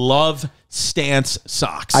 I love Stance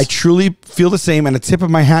socks. I truly feel the same, and a tip of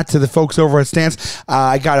my hat to the folks over at Stance.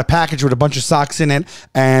 I got a package with a bunch of socks in it,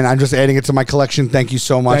 and I'm just adding it to my collection. Thank you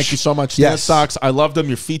so much. Thank you so much. Stance socks. I love them.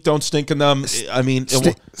 Your feet don't stink in them. I mean, I'll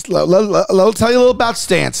tell you a little about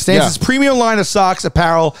Stance. Stance's premium line of socks,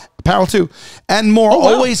 apparel too, and more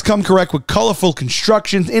always come correct with colorful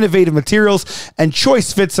constructions, innovative materials, and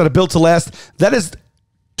choice fits that are built to last. That is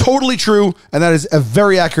totally true, and that is a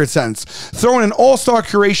very accurate sentence. Throw in an all-star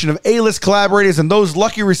curation of A-list collaborators, and those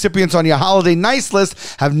lucky recipients on your holiday nice list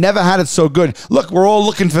have never had it so good. Look, we're all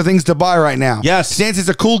looking for things to buy right now. Yes. Stance is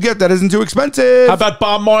a cool gift that isn't too expensive. How about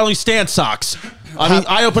Bob Marley Stance socks? I mean,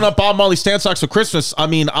 I open up Bob Marley Stance socks for Christmas. I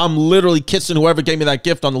mean, I'm literally kissing whoever gave me that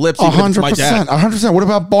gift on the lips. 100%. 100%. What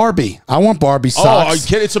about Barbie? I want Barbie socks. Oh, are you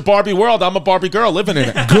kidding? It's a Barbie world. I'm a Barbie girl living in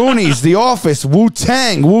it. Goonies, The Office,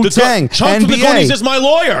 Wu-Tang, Chunk from the Goonies is my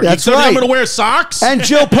lawyer. That's right. I'm right. going to wear socks. And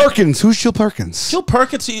Jill Perkins. Who's Jill Perkins? Jill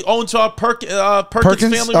Perkins. He owns Perkins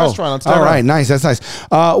Family Restaurant. All right, nice. That's nice.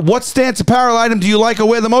 What Stance apparel item do you like or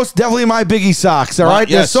wear the most? Definitely my Biggie socks. All right,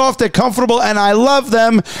 they're soft, they're comfortable, and I love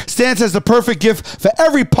them. Stance has the perfect gift for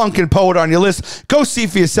every punk and poet on your list. Go see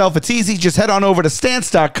for yourself. It's easy. Just head on over to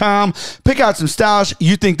stance.com. Pick out some styles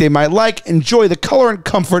you think they might like. Enjoy the color and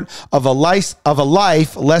comfort of a life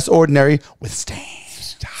less ordinary with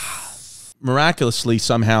Stance. Miraculously,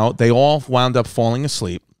 somehow, they all wound up falling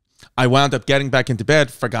asleep. I wound up getting back into bed,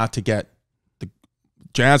 forgot to get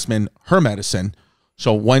Jasmine her medicine.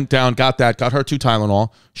 So went down, got her 2 Tylenol.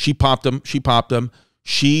 She popped them.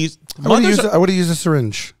 I would have used a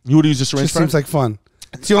syringe. You would have used a syringe? It seems like fun.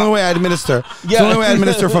 It's the only way I administer. It's the only way I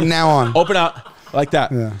administer from now on. Open out like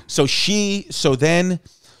that. Yeah. So then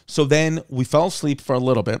we fell asleep for a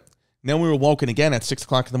little bit. Then we were woken again at 6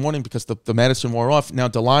 o'clock in the morning because the medicine wore off. Now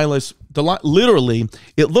literally,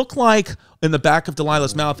 it looked like in the back of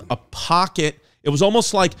Delilah's mouth, a pocket. It was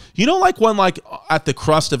almost like, you know, like when like at the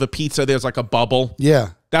crust of a pizza, there's like a bubble. Yeah.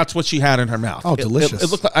 That's what she had in her mouth. Oh, delicious. It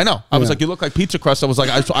looked like, I know. I was like, you look like pizza crust. I was like,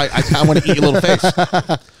 I want to eat your little face.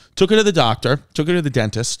 Took her to the doctor. Took her to the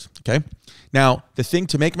dentist. Okay. Now, the thing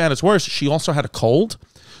to make matters worse, she also had a cold.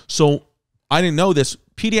 So I didn't know this.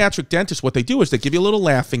 Pediatric dentists, what they do is they give you a little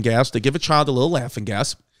laughing gas. They give a child a little laughing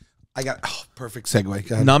gas. Perfect segue.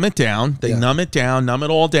 Go ahead. Numb it down. They numb it down, numb it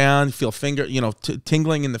all down. You feel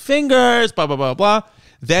tingling in the fingers, blah, blah, blah, blah.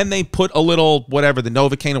 Then they put a little, whatever, the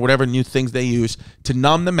Novocaine or whatever new things they use to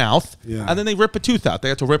numb the mouth. Yeah. And then they rip a tooth out. They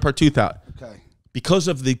have to rip her tooth out. Okay. Because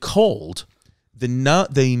of the cold, the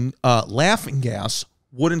laughing gas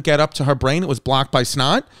wouldn't get up to her brain. It was blocked by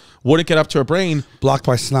snot. Wouldn't get up to her brain. Blocked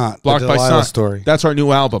by snot. Blocked by snot. Story. That's our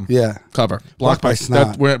new album. Yeah. Cover. Blocked by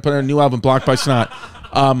snot. We're putting a new album, Blocked by Snot.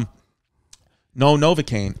 No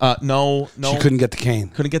Novocaine. No. She couldn't get the cane.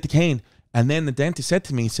 Couldn't get the cane. And then the dentist said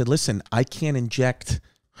to me, he said, listen, I can't inject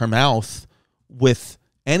her mouth with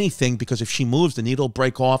anything because if she moves, the needle will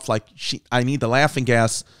break off. Like I need the laughing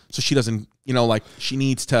gas so she doesn't, she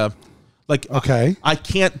needs to, okay. I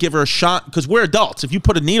can't give her a shot because we're adults. If you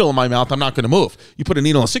put a needle in my mouth, I'm not going to move. You put a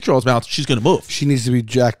needle in a 6-year-old's mouth, she's going to move. She needs to be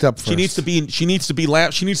jacked up first. She needs to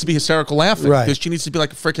be hysterical laughing because she needs to be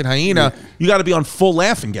like a freaking hyena. Yeah. You got to be on full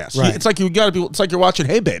laughing gas. Right. It's like you're watching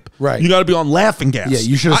Hey Babe. Right. You got to be on laughing gas. Yeah,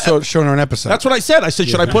 you should have shown her an episode. That's what I said. I said,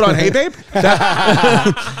 should I put on Hey Babe?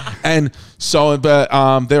 And so, but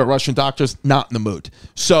they were Russian doctors, not in the mood.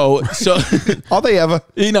 So are they ever?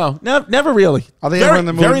 Never really. Are they ever in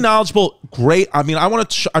the mood? Very knowledgeable. Great. I mean, I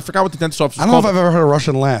forgot what the dentist office. I don't know if I've ever heard a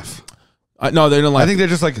Russian laugh. No, they don't laugh. I think they're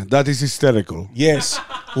just like, that is hysterical. Yes.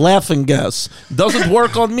 Laughing gas. Doesn't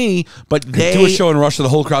work on me, but they do a show in Russia, the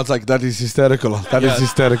whole crowd's like, that is hysterical. That is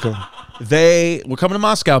hysterical. We're coming to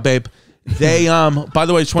Moscow, babe. They by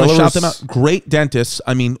the way, I just want to shout them out. Great dentists.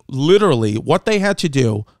 I mean, literally, what they had to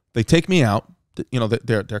do. They take me out. You know,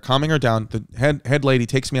 they're calming her down. The head lady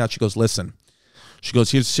takes me out. She goes, listen. She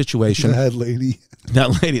goes, here's the situation. The head lady.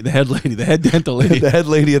 That lady, the head lady, the head dental lady. The head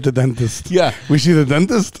lady at the dentist. Yeah. Was she the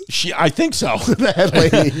dentist? I think so. The head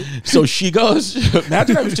lady. So she goes,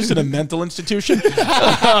 imagine I was just in a mental institution. Everybody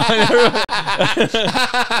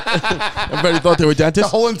thought they were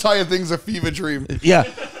dentists. The whole entire thing's a fever dream. Yeah.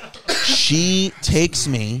 She takes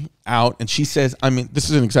me out and she says, I mean,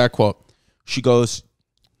 this is an exact quote. She goes,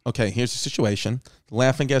 okay, here's the situation. The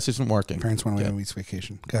laughing gas isn't working. Parents went away on a week's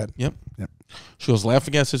vacation. Go ahead. Yep. She goes,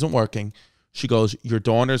 laughing gas isn't working. She goes, your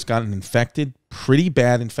daughter's got an pretty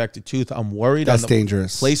bad infected tooth. I'm worried. That's on the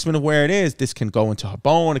dangerous. Placement of where it is. This can go into her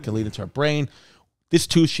bone. It can lead into her brain. This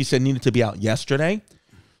tooth, she said, needed to be out yesterday.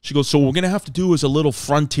 She goes, so what we're going to have to do is a little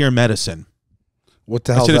frontier medicine. What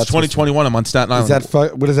the hell? I said, it's 2021. I'm on Staten Island.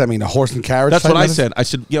 What does that mean? A horse and carriage? That's what I medicine? said. I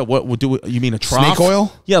said, yeah, what do you mean a trough? Snake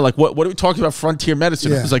oil? Yeah, like what are we talking about frontier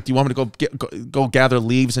medicine? Yeah. It was like, do you want me to go gather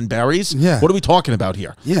leaves and berries? Yeah. What are we talking about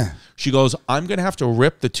here? Yeah. She goes, I'm going to have to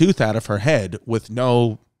rip the tooth out of her head with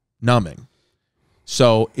no numbing.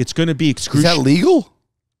 So it's going to be excruciating. Is that legal?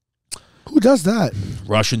 Who does that?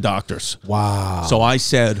 Russian doctors. Wow. So I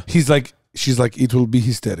said, she's like, it will be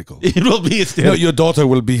hysterical. it will be hysterical. No, your daughter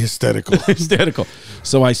will be hysterical. Hysterical.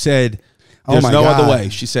 So I said, Oh there's my no God. other way.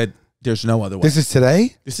 She said, there's no other way. This is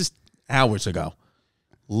today? This is hours ago.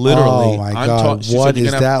 Literally. Oh my God. What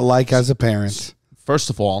is that like as a parent? First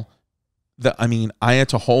of all, I had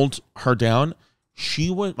to hold her down.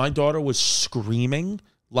 My daughter was screaming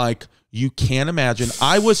like you can't imagine.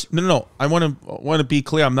 I was no. I want to be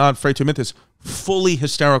clear. I'm not afraid to admit this. Fully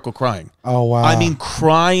hysterical crying. Oh wow. I mean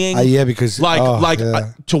crying. Yeah, because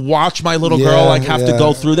to watch my little girl have to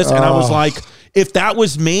go through this, and I was like, if that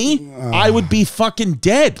was me, I would be fucking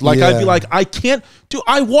dead. Like I'd be like, I can't do.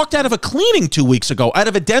 I walked out of a cleaning 2 weeks ago. Out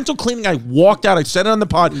of a dental cleaning, I walked out. I said it on the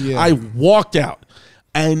pod. Yeah. I walked out,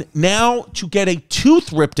 and now to get a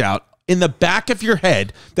tooth ripped out in the back of your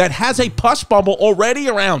head that has a pus bubble already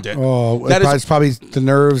around it. Oh, that it's probably the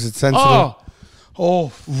nerves. It's sensitive.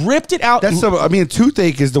 Oh, ripped it out.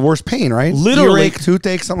 Toothache is the worst pain, right? Literally. Earache,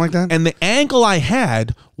 toothache, something like that. And the angle I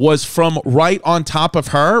had was from right on top of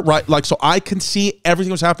her, right? Like, so I can see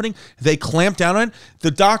everything was happening. They clamped down on it.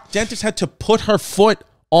 The dentist had to put her foot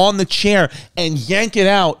on the chair and yank it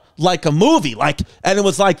out like a movie. And it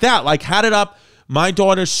was like that, had it up. My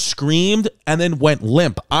daughter screamed and then went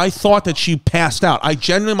limp. I thought that she passed out. I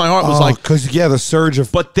genuinely, my heart was because the surge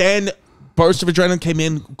of. But then burst of adrenaline came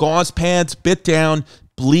in, gauze pads, bit down,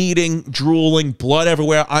 bleeding, drooling, blood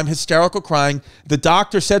everywhere. I'm hysterical crying. The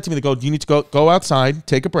doctor said to me, you need to go outside,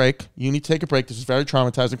 take a break. You need to take a break. This is very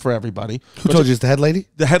traumatizing for everybody. Who told you? It's the head lady?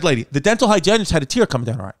 The head lady. The dental hygienist had a tear coming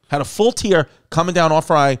down her eye. Had a full tear coming down off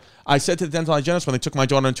her eye. I said to the dental hygienist when they took my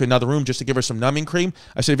daughter into another room just to give her some numbing cream,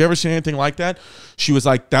 I said, have you ever seen anything like that? She was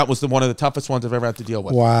like, that was one of the toughest ones I've ever had to deal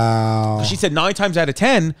with. Wow. She said 9 times out of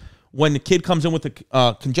 10, when the kid comes in with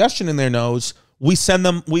the congestion in their nose, we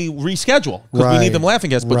reschedule because we need them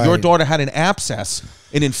laughing gas. But your daughter had an abscess,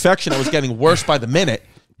 an infection that was getting worse by the minute.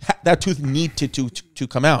 That tooth needed to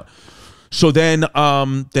come out. So then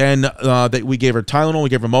we gave her Tylenol, we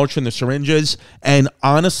gave her Motrin, the syringes, and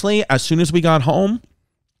honestly, as soon as we got home,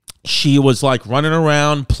 she was like running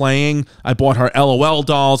around playing. I bought her LOL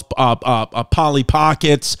dolls, Polly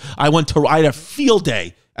Pockets. I had a field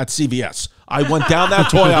day at CVS. I went down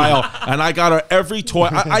that toy aisle and I got her every toy.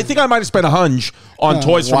 I think I might have spent $100 on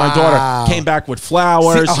toys for my daughter. Came back with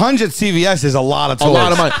flowers. $100 at CVS is a lot of toys. A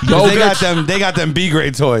lot of money. They got them B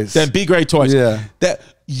grade toys. Them B grade toys. Yeah.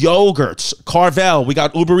 Yogurts, Carvel. We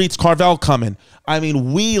got Uber Eats Carvel coming. I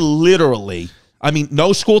mean,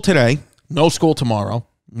 no school today, no school tomorrow.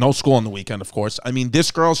 No school on the weekend, of course. I mean,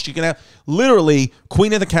 this girl, she can have literally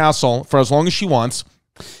queen of the castle for as long as she wants.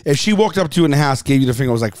 If she walked up to you in the house, gave you the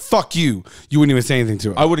finger, was like, fuck you, you wouldn't even say anything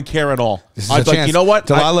to her. I wouldn't care at all. I'd be like, you know what?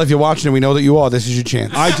 Delilah, if you're watching and we know that you are, this is your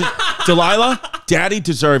chance. Delilah, daddy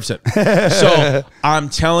deserves it. So I'm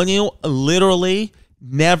telling you, literally,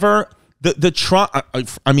 never...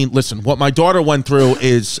 I mean, listen, what my daughter went through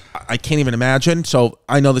is, I can't even imagine. So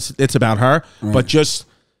I know it's about her, but just...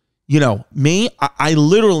 me, I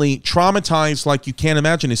literally traumatized like you can't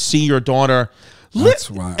imagine to see your daughter.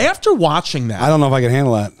 That's right. After watching that, I don't know if I can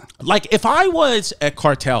handle that. Like if I was at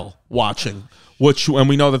Cartel watching, and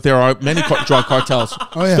we know that there are many drug cartels,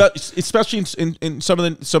 especially in some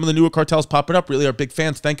of the newer cartels popping up. Really are big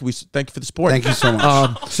fans. Thank you for the support. Thank you so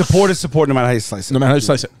much. Support is support, no matter how you slice it. No matter how you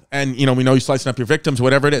slice it, and we know you're slicing up your victims,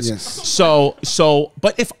 whatever it is. Yes. So,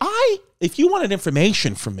 but if you wanted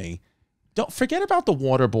information from me. Don't forget about the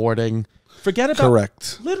waterboarding. Forget about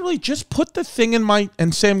Correct. Literally, just put the thing in my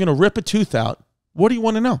and say I'm going to rip a tooth out. What do you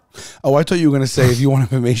want to know? Oh, I thought you were going to say, if you want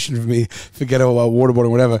information from me, forget about waterboarding or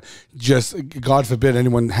whatever. Just, God forbid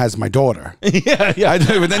anyone has my daughter. Yeah.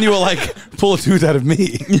 But then you were like, pull a tooth out of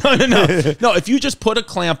me. No, if you just put a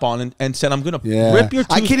clamp on and said, I'm going to rip your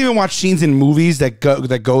tooth. I can't even watch scenes in movies that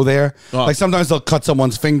go there. Oh. Like sometimes they'll cut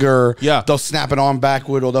someone's finger. Yeah. They'll snap an arm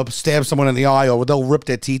backward, or they'll stab someone in the eye, or they'll rip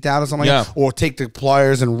their teeth out or something. Yeah. Or take the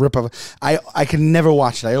pliers and rip. I can never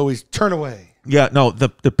watch it. I always turn away. Yeah, no, the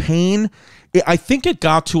pain. I think it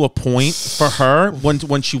got to a point for her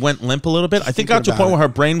when she went limp a little bit. I think it got to a point where her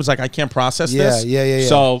brain was like, I can't process this. Yeah.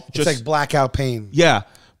 So it's like blackout pain. Yeah,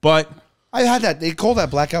 but I had that. They call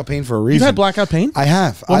that blackout pain for a reason. you had blackout pain? I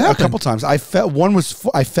have. What happened? A couple times. I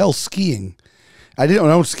fell skiing. I didn't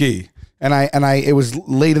know ski, and it was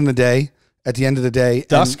late in the day. At the end of the day,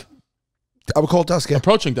 Dusk. I would call it dusk. Yeah.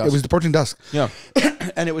 Approaching dusk. It was approaching dusk. Yeah.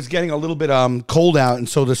 And it was getting a little bit cold out, and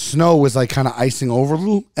so the snow was like kind of icing over a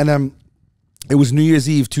little. And it was New Year's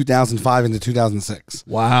Eve 2005 into 2006.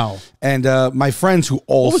 Wow. And my friends who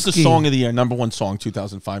all What was the ski- song of the year? Number one song,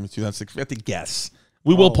 2005 and 2006. We have to guess.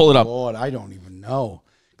 We will pull it up. Lord, I don't even know.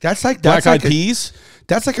 That's like Black Eyed like Peas.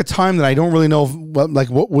 That's like a time that I don't really know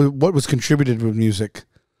what was contributed with music.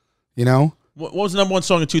 You know. What was the number one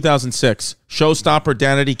song in 2006? Showstopper,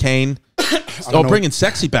 Danity Kane. Bringing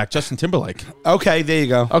Sexy back, Justin Timberlake. Okay, there you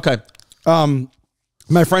go. Okay.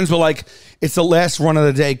 My friends were like, "It's the last run of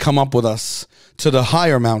the day. Come up with us to the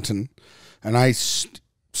higher mountain," and I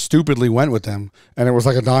stupidly went with them. And it was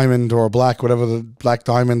like a diamond or a black, whatever the black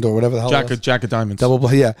diamond or whatever the hell. Jack of Diamonds.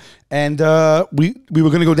 Double, yeah. And we were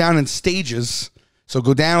going to go down in stages. So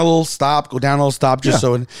go down a little, stop. Go down a little, stop. Just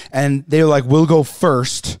so. And they were like, "We'll go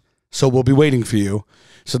first, so we'll be waiting for you."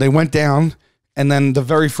 So they went down. And then the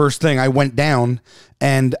very first thing, I went down,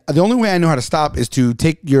 and the only way I know how to stop is to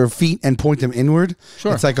take your feet and point them inward.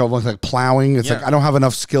 Sure. It's like almost like plowing. It's like I don't have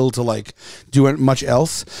enough skill to like do it much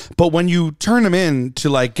else. But when you turn them in to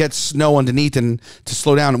like get snow underneath and to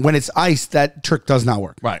slow down, when it's ice, that trick does not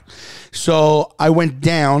work. Right. So I went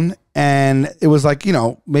down, and it was like,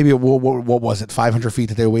 maybe what was it, 500 feet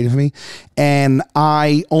that they were waiting for me, and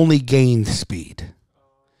I only gained speed.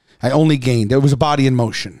 It was a body in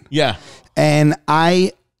motion. Yeah. And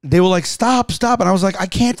they were like, stop. And I was like, I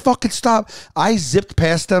can't fucking stop. I zipped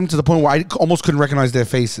past them to the point where I almost couldn't recognize their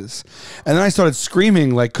faces. And then I started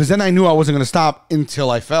screaming, like, because then I knew I wasn't going to stop until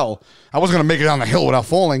I fell. I wasn't going to make it down the hill without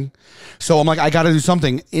falling. So I'm like, I got to do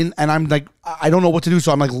something. And I'm like, I don't know what to do.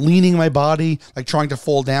 So I'm like leaning my body, like trying to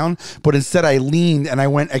fall down. But instead I leaned and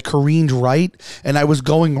I careened right. And I was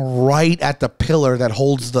going right at the pillar that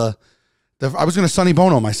holds I was going to Sonny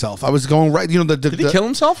Bono myself. I was going right, Did he kill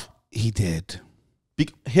himself? He did.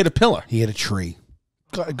 Hit a pillar. He hit a tree.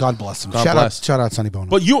 God bless him. God Shout bless. out Sonny Bono.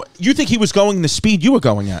 But you think he was going the speed you were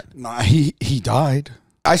going at? Nah, he died.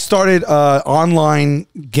 I started online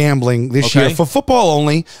gambling this year for football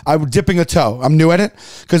only. I was dipping a toe. I'm new at it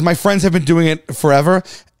because my friends have been doing it forever,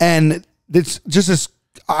 and it's just this.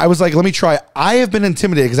 I was like, let me try. I have been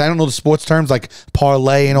intimidated because I don't know the sports terms like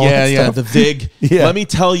parlay and all that stuff. The VIG. Yeah. Let me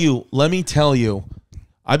tell you.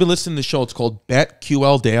 I've been listening to the show. It's called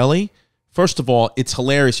BetQL Daily. First of all, it's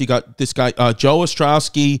hilarious. You got this guy, Joe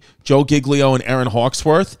Ostrowski, Joe Giglio, and Aaron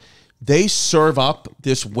Hawksworth. They serve up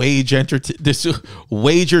this wagertainment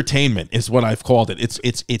is what I've called it.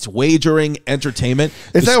 It's wagering entertainment.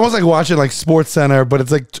 It's almost like watching like Sports Center, but it's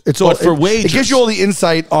like all for wagers. It gives you all the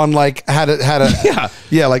insight on like how to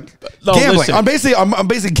like gambling. Listen. I'm basically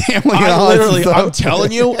gambling. I'm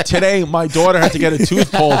telling you, today my daughter had to get a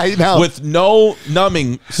tooth pulled with no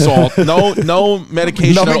numbing salt, no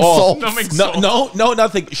medication Numbing at all. salt. Numbing salt. No,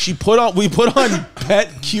 nothing. We put on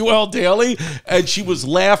BetQL Daily, and she was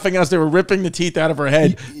laughing as they were ripping the teeth out of her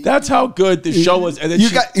head. That's how good the show was. And then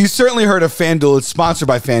you certainly heard of FanDuel. It's sponsored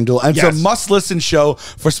by FanDuel, and it's a must-listen show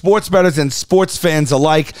for sports bettors and sports fans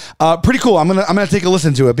alike. Pretty cool. I'm gonna take a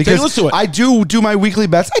listen to it because I do my weekly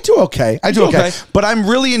bets. I do okay. But I'm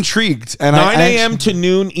really intrigued. And 9 a.m. to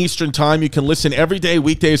noon Eastern time. You can listen every day,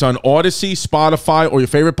 weekdays on Odyssey, Spotify, or your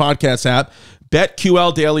favorite podcast app.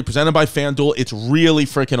 BetQL Daily, presented by FanDuel. It's really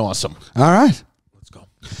freaking awesome. All right.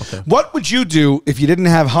 Okay. What would you do if you didn't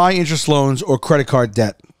have high interest loans or credit card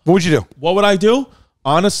debt? What would you do? What would I do?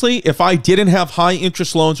 Honestly, if I didn't have high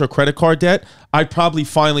interest loans or credit card debt, I'd probably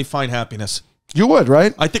finally find happiness. You would,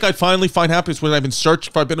 right? I think I'd finally find happiness when I've been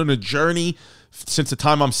searching for. I've been on a journey since the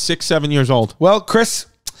time I'm 6, 7 years old. Well, Chris,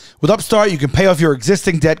 With Upstart, you can pay off your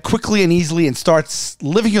existing debt quickly and easily and start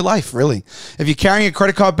living your life, really. If you're carrying a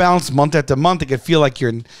credit card balance month after month, it can feel like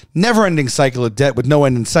you're in a never-ending cycle of debt with no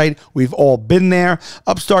end in sight. We've all been there.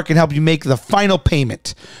 Upstart can help you make the final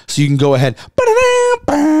payment. So you can go ahead.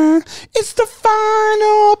 It's the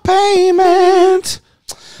final payment.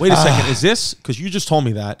 Wait a second. Is this, because you just told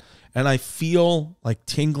me that, and I feel like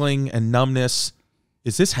tingling and numbness.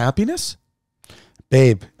 Is this happiness?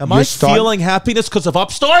 Babe, am I feeling happiness because of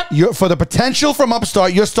Upstart? For the potential from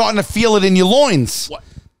Upstart, you're starting to feel it in your loins. What?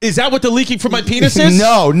 Is that what the leaking from my penis is?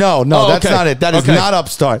 No, that's okay. not it. That is not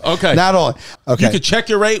Upstart. Okay. Not all. Okay. You could check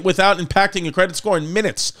your rate without impacting your credit score in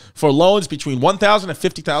minutes for loans between $1,000 and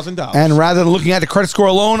 $50,000. And rather than looking at the credit score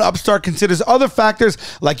alone, Upstart considers other factors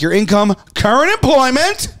like your income, current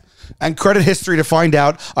employment, and credit history to find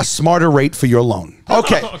out a smarter rate for your loan.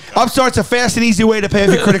 Okay. Upstart's a fast and easy way to pay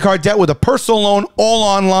off your credit card debt with a personal loan, all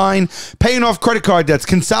online, paying off credit card debts,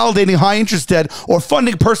 consolidating high interest debt, or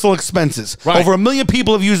funding personal expenses. Right. Over 1 million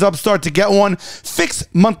people have used Upstart to get one fixed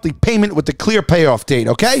monthly payment with the clear payoff date,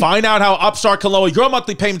 okay? Find out how Upstart can lower your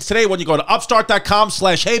monthly payments today when you go to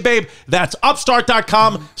upstart.com/heybabe. That's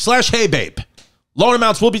upstart.com/heybabe. Loan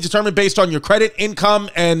amounts will be determined based on your credit, income,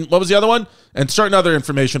 and what was the other one? And certain other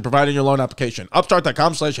information provided in your loan application.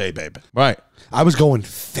 Upstart.com/heybabe. Right. I was going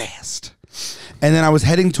fast. And then I was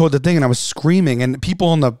heading toward the thing and I was screaming and people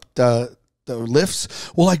on the lifts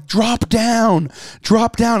were like, drop down.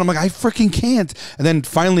 I'm like, I freaking can't. And then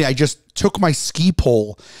finally I just took my ski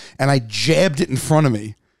pole and I jabbed it in front of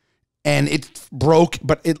me. And it broke,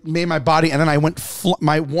 but it made my body. And then I went,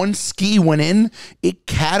 my one ski went in. It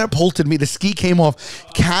catapulted me. The ski came off,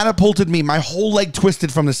 catapulted me. My whole leg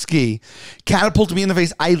twisted from the ski, catapulted me in the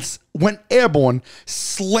face. I went airborne,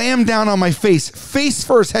 slammed down on my face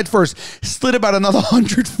first, head first, slid about another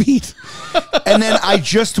 100 feet. And then I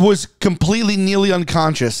just was completely nearly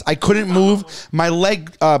unconscious. I couldn't move. My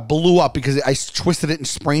leg blew up because I twisted it and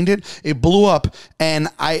sprained it. It blew up. And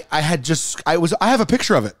I have a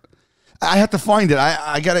picture of it. I have to find it.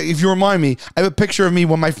 I gotta. If you remind me, I have a picture of me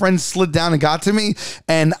when my friend slid down and got to me,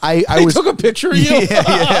 and I took a picture of you. Yeah.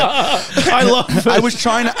 I love it. I was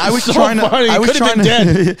trying to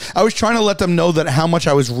let them know that how much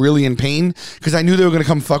I was really in pain because I knew they were gonna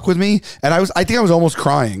come fuck with me, and I think I was almost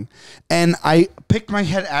crying, and I picked my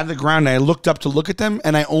head out of the ground and I looked up to look at them,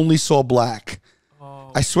 and I only saw black.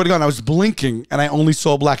 I swear to God, I was blinking and I only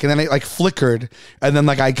saw black, and then it like flickered, and then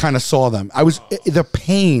like I kind of saw them. The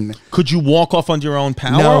pain. Could you walk off on your own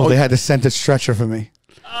power? No, they had to send a stretcher for me.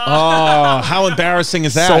 Oh, how embarrassing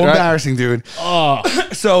is that? So embarrassing, dude. Oh.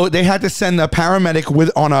 So they had to send a paramedic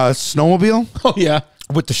on a snowmobile. Oh yeah,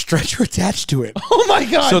 with the stretcher attached to it. Oh my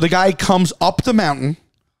God. So the guy comes up the mountain.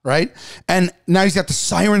 Right? And now he's got the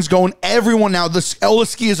sirens going. Everyone now, all the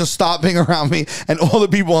skiers are stopping around me, and all the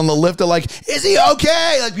people on the lift are like, is he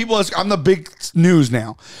okay? Like people are, I'm the big news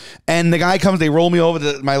now. And the guy comes, they roll me over,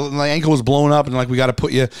 my ankle was blown up, and like, we got to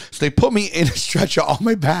put you. So they put me in a stretcher on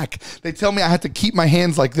my back. They tell me I have to keep my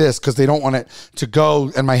hands like this because they don't want it to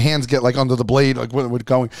go, and my hands get like under the blade, like when it's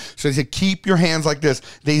going. So they said, keep your hands like this.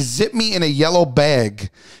 They zip me in a yellow bag.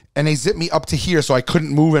 And they zipped me up to here so I couldn't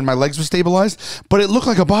move and my legs were stabilized. But it looked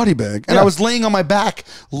like a body bag. And I was laying on my back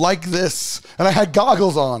like this. And I had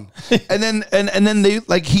goggles on. And then they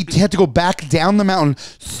he had to go back down the mountain,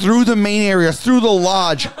 through the main area, through the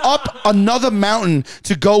lodge, up another mountain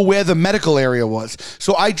to go where the medical area was.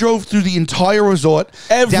 So I drove through the entire resort.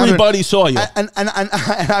 Everybody saw you. And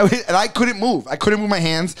I couldn't move. I couldn't move my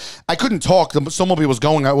hands. I couldn't talk. The snowmobile was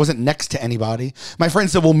going. I wasn't next to anybody. My friend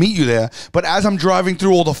said, we'll meet you there. But as I'm driving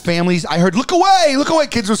through all the families, I heard, look away, look away.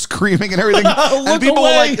 Kids were screaming and everything. And people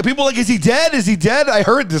were like, is he dead? Is he dead? I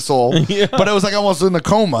heard this all. Yeah. But it was like almost in a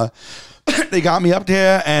coma. They got me up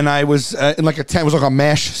there and I was in like a tent. It was like a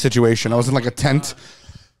MASH situation. I was in like a tent.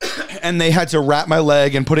 And they had to wrap my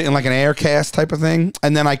leg and put it in like an air cast type of thing.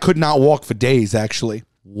 And then I could not walk for days, actually.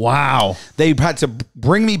 Wow. They had to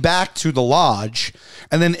bring me back to the lodge.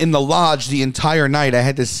 And then in the lodge, the entire night, I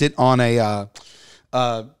had to sit on an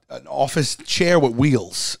office chair with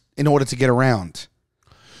wheels in order to get around.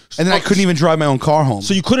 And then I couldn't even drive my own car home.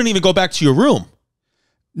 So you couldn't even go back to your room?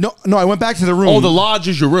 No, I went back to the room. Oh, the lodge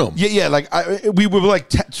is your room? Yeah, like we were like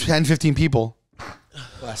 10, 15 people.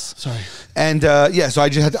 Bless. Sorry. And yeah, so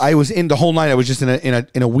I was in the whole night. I was just in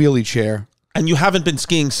a wheelie chair. And you haven't been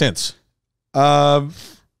skiing since? I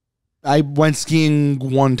went skiing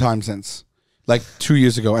one time since, like 2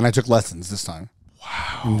 years ago, and I took lessons this time.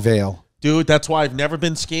 Wow. In Vail. Dude, that's why I've never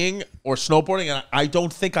been skiing or snowboarding, and I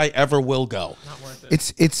don't think I ever will go. Not worth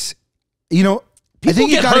it. It's you know, I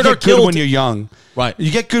think you get gotta hurt or get good killed when you're young. Right.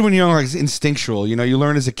 You get good when you're young, like it's instinctual. You know, you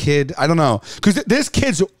learn as a kid. I don't know. Because there's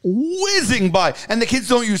kids whizzing by, and the kids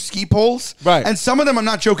don't use ski poles. Right. And some of them, I'm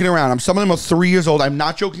not joking around. Some of them are 3 years old. I'm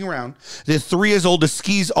not joking around. They're 3 years old. The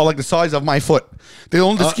skis are like the size of my foot.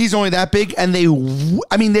 The skis are only that big, and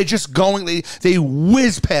they're just going, they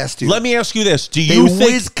whiz past you. Let me ask you this. Do you think...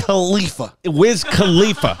 Wiz Khalifa. Wiz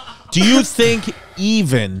Khalifa. Do you think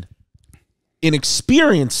even... an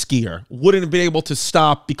experienced skier wouldn't have been able to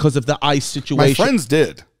stop because of the ice situation? My friends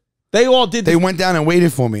did. They all did. They went down and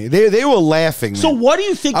waited for me. They were laughing. So man. what do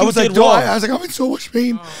you think I you was did like, wrong? I was like, I'm in so much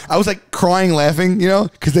pain. I was like crying, laughing, you know,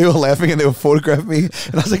 because they were laughing and they were photographing me.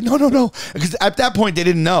 And I was like, no. Because at that point, they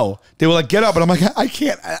didn't know. They were like, get up. And I'm like, I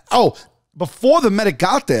can't. Before the medic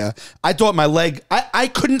got there, I thought my leg, I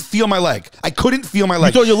couldn't feel my leg. I couldn't feel my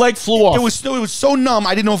leg. You thought your leg flew off. It was so numb.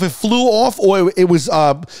 I didn't know if it flew off or it was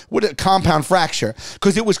a compound fracture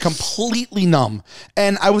because it was completely numb.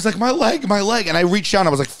 And I was like, my leg. And I reached down.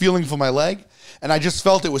 I was like feeling for my leg. And I just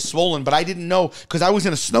felt it was swollen, but I didn't know because I was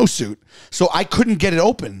in a snowsuit. So I couldn't get it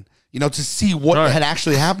open, you know, to see what had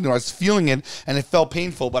actually happened. I was feeling it and it felt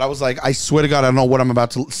painful, but I was like, I swear to God, I don't know what I'm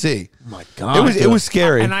about to see. Oh my God. It was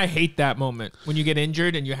scary. And I hate that moment when you get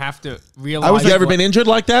injured and you have to realize. Have you ever been injured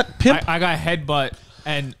like that, Pimp? I got headbutt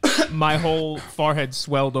and my whole forehead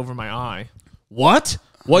swelled over my eye. What?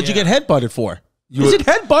 What'd you Yeah. get headbutted for? Is it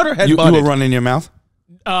headbutt or headbutted? You were running your mouth?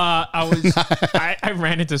 I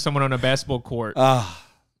ran into someone on a basketball court.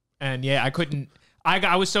 And yeah, I couldn't.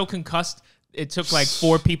 I was so concussed. It took like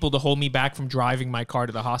 4 people to hold me back from driving my car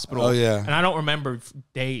to the hospital. Oh, yeah. And I don't remember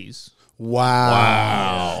days.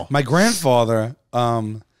 Wow. My grandfather,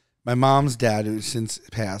 my mom's dad, who's since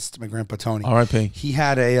passed, my grandpa Tony. R.I.P. He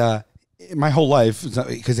had my whole life,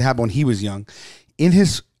 because it happened when he was young,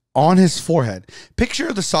 on his forehead,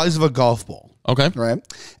 picture the size of a golf ball. Okay. Right?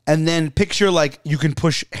 And then picture like you can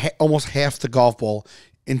push almost half the golf ball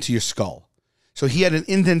into your skull. So he had an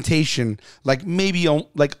indentation, like maybe a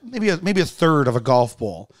third of a golf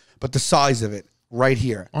ball, but the size of it right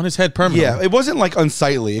here On his head permanently. Yeah, it wasn't like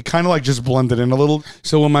unsightly. It kind of like just blended in a little.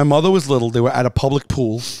 So when my mother was little, they were at a public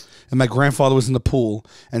pool, and my grandfather was in the pool,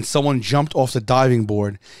 and someone jumped off the diving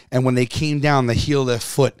board, and when they came down, the heel of their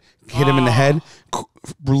foot hit him in the head,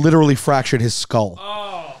 literally fractured his skull.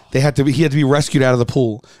 He had to be rescued out of the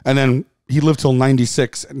pool, and then he lived till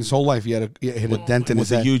 96, and his whole life he hit a dent in his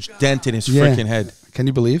With head. a huge dent in his freaking head. Can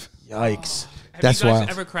you believe? Yikes. That's Have you guys wild.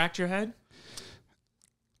 ever cracked your head?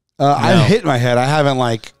 I've hit my head. I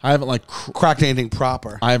haven't cracked anything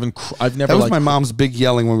proper. I've never That was my mom's big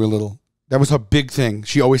yelling when we were little. That was her big thing.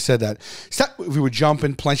 She always said that. Stop. If we would jump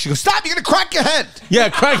and plank, she goes, "Stop! You're gonna crack your head." Yeah,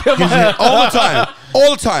 crack your head. all the time.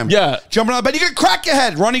 All the time. Yeah. Jumping on the bed, you're gonna crack your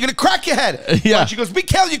head. Ronnie, you're gonna crack your head. Yeah. And she goes, "Be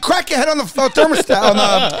careful! You crack your head on the thermostat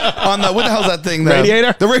on the what the hell's that thing?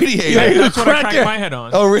 Radiator? The radiator. Yeah, That's what I crack cracked your- my head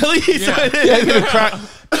on. Oh, really? Yeah, you're gonna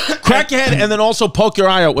crack your head and then also poke your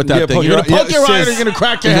eye out with that thing. You're gonna poke your eye out and you're gonna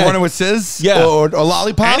crack your Is head. running with Sizz? Yeah. Or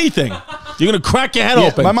lollipop? Anything. You're gonna crack your head Yeah,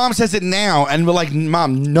 open. my mom says it now, and we're like,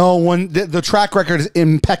 "Mom, no one. The track record is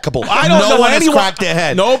impeccable. I don't no know one has anyone- cracked their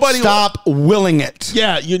head. Nobody- Stop willing it.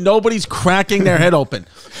 Yeah, nobody's cracking their head open.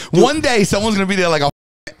 One day, someone's gonna be there like a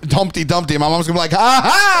Humpty Dumpty. My mom's gonna be like, "Ha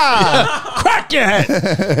ha!" Crack your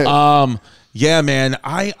head. Yeah, man.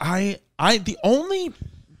 The only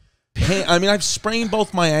pain. I mean, I've sprained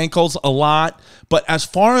both my ankles a lot, but as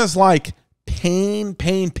far as like pain,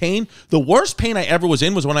 the worst pain I ever was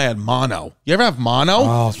in was when I had mono. You ever have mono?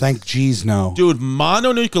 Oh, thank jeez, no. Dude,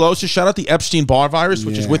 mononucleosis, shout out the Epstein-Barr virus,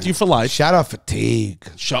 which is with you for life. Shout out fatigue.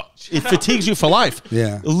 It fatigues you for life.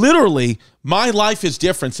 Yeah. Literally, my life is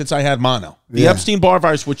different since I had mono. The Epstein-Barr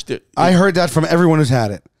virus, which I heard that from everyone who's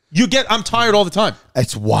had it. I'm tired all the time.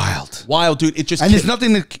 It's wild. Wild, dude. It just And there's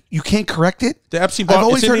nothing that you can't correct it. The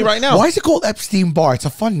Epstein-Barr, it's in me right now. Why is it called Epstein-Barr? It's a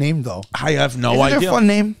fun name, though. I have no Isn't idea. it a fun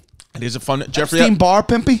name? It is a fun Jeffrey Epstein-Barr,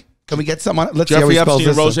 Pimpy? Can we get someone? Let's Jeffrey see how he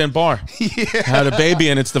Epstein spells and this. Roseanne Barr had a baby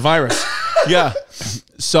and it's the virus. Yeah.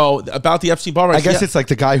 So about the Epstein-Barr virus. I guess it's like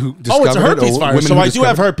the guy who discovered it's a herpes virus. So I do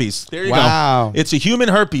have herpes. There you Wow. go. It's a human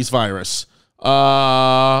herpes virus.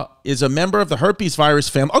 Is a member of the herpes virus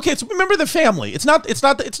family. Okay, it's a member of the family. It's not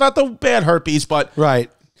the bad herpes, but Right.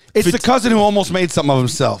 It's the cousin who almost made something of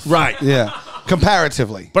himself. Right. Yeah.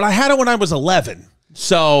 Comparatively. But I had it when I was 11.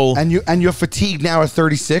 So And you're fatigued now at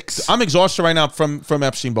 36? I'm exhausted right now from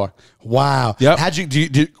Epstein-Barr. Wow. Yep.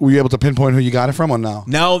 Were you able to pinpoint who you got it from or no?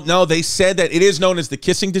 No, they said that it is known as the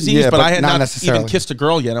kissing disease, Yeah, but but I had not not necessarily. even kissed a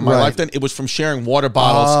girl yet in my Right. life. Then it was from sharing water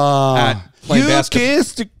bottles at playing You basketball.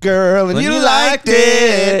 kissed a girl and you liked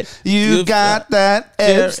it. You got that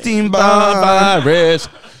Epstein-Barr. virus.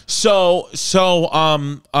 So,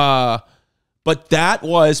 But that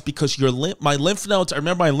was because my lymph nodes, I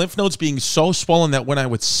remember my lymph nodes being so swollen that when I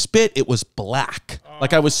would spit, it was black.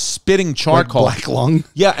 Like I was spitting charcoal. Like black lung?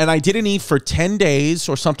 Yeah, and I didn't eat for 10 days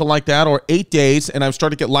or something like that, or 8 days, and I was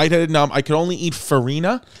starting to get lightheaded and numb. I could only eat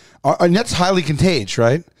farina. And that's highly contagious,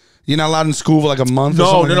 right? You're not allowed in school for like a month or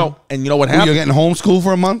No, something? no, no. And you know what happened? You're getting homeschooled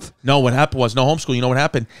for a month? No, what happened was no homeschool. You know what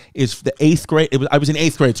happened is the 8th grade. I was in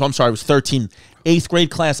 8th grade, so I'm sorry, I was 13. 8th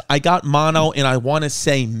grade class, I got mono in, I want to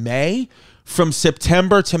say May. From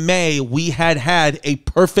September to May, we had a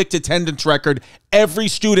perfect attendance record. Every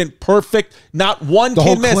student perfect, not one The kid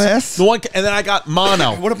whole missed. class? And then I got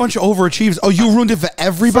mono. What a bunch of overachievers. Oh, you ruined it for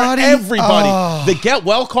everybody? For everybody. Oh. The get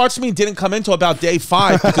well cards to me didn't come into about day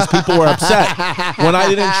 5 because people were upset. When I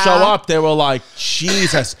didn't show up, they were like,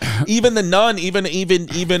 Jesus. Even the nun, even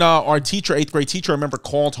our teacher, 8th grade teacher, I remember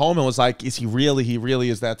called home and was like, is he really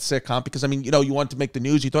is that sick, huh? Because I mean, you know, you wanted to make the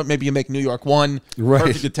news. You thought maybe you make New York 1, Right.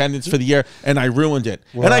 perfect attendance for the year, and I ruined it.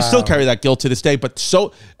 Wow. And I still carry that guilt to this day.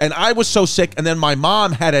 And I was so sick, and then my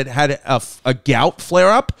mom had a gout flare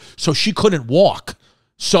up, so she couldn't walk.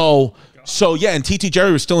 So yeah, and TT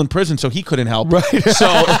Jerry was still in prison, so he couldn't help. Right.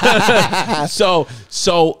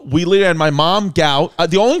 So we literally had my mom gout.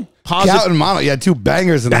 The only positive Gout and mono. You had 2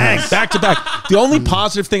 bangers in the house. back to back. The only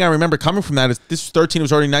positive thing I remember coming from that is this was 13. It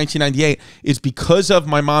was already 1998. Is because of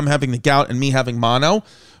my mom having the gout and me having mono.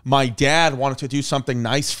 My dad wanted to do something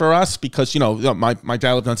nice for us because, you know, my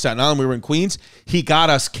dad lived on Staten Island. We were in Queens. He got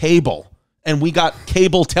us cable. And we got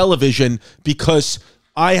cable television because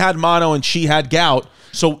I had mono and she had gout.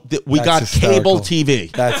 So we got cable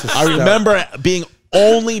TV. That's I remember being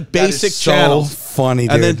only basic channels. So funny,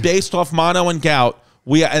 dude. And then based off mono and gout,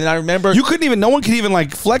 and I remember no one could even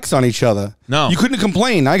like flex on each other. No. You couldn't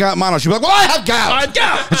complain. I got mono. She'd be like, well, I have gout. I have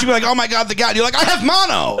gout. And she'd be like, oh my God, the gout. And you're like, I have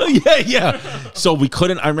mono. yeah. So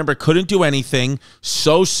I remember couldn't do anything.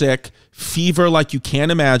 So sick, fever like you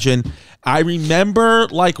can't imagine. I remember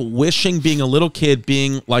like being a little kid,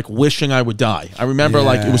 wishing I would die. I remember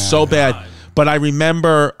like it was so bad. But I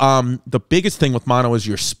remember the biggest thing with mono is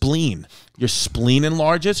your spleen. Your spleen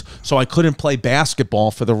enlarges, so I couldn't play basketball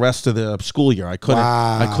for the rest of the school year. I couldn't.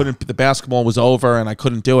 Wow. I couldn't. The basketball was over, and I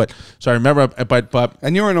couldn't do it. So I remember, but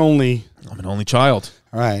And you're an only. I'm an only child.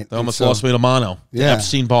 All right. They almost lost me to mono. Yeah. The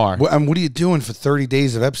Epstein bar. What are you doing for 30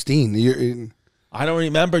 days of Epstein? I don't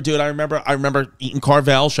remember, dude. I remember eating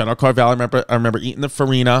Carvel. Shout out Carvel. I remember eating the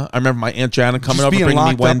farina. I remember my Aunt Janet coming over bringing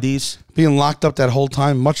me Wendy's. Being locked up that whole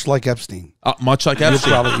time, much like Epstein. Much like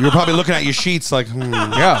Epstein. You were probably looking at your sheets like,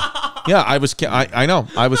 Yeah. I was. I know.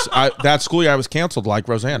 That school year I was canceled like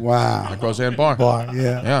Roseanne. Wow. Like Roseanne Barr.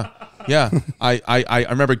 Yeah. I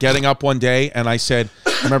remember getting up one day and I said,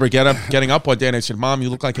 getting up one day and I said, Mom, you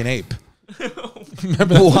look like an ape.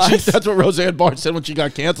 Remember that's what Roseanne Barr said when she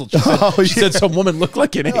got canceled. She said some woman looked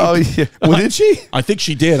like an ape. Oh yeah, well, did she? I think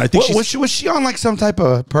she did. I think was she on like some type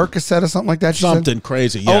of Percocet or something like that? Something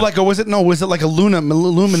crazy. Yeah. Oh, was it like a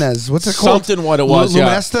Luminez? What's it called? Something what it was.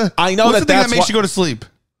 Luminesta? I know What's the thing that that's makes you go to sleep.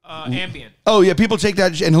 Ambien. Oh yeah, people take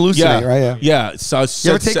that and hallucinate, right? Yeah. So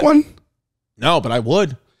you ever take one? No, but I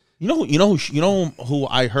would. You know who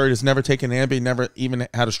I heard has never taken Ambien, never even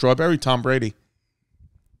had a strawberry? Tom Brady.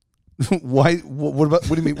 Why? What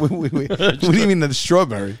do you mean? What do you mean the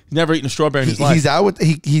strawberry? Never eaten a strawberry in his life. He's out with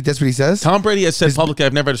he. That's what he says. Tom Brady has said publicly,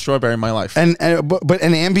 "I've never had a strawberry in my life." But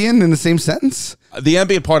an Ambien in the same sentence. The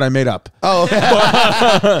Ambien part I made up. Oh,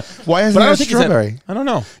 why isn't there a strawberry? I don't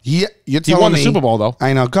know. Yeah, you're He won the Super Bowl though.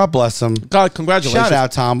 I know. God bless him. God, congratulations! Shout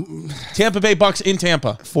out, Tom. Tampa Bay Bucks in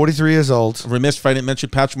Tampa. 43 years old. Remiss if I didn't mention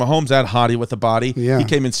Patrick Mahomes, that hottie with the body. Yeah. He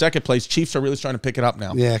came in second place. Chiefs are really starting to pick it up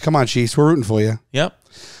now. Yeah, come on, Chiefs. We're rooting for you. Yep.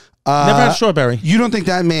 Never had a strawberry. You don't think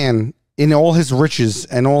that man, in all his riches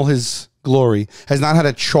and all his glory, has not had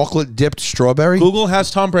a chocolate dipped strawberry? Google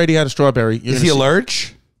has Tom Brady had a strawberry. Is he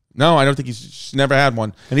allergic? No, I don't think he's never had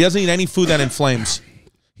one. And he doesn't eat any food that inflames.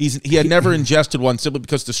 He had never ingested one simply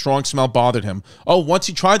because the strong smell bothered him. Oh, once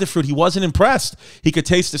he tried the fruit, he wasn't impressed. He could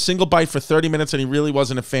taste a single bite for 30 minutes and he really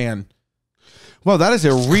wasn't a fan. Well, that is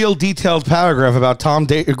a real detailed paragraph about Tom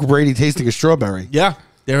Brady tasting a strawberry. Yeah,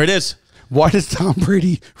 there it is. Why does Tom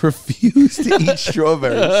Brady refuse to eat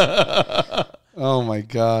strawberries? Oh, my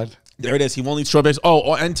God. There it is. He won't eat strawberries.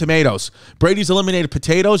 Oh, and tomatoes. Brady's eliminated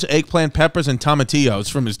potatoes, eggplant, peppers, and tomatillos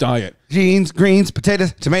from his diet. Beans, greens,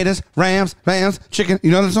 potatoes, tomatoes, rams, chicken.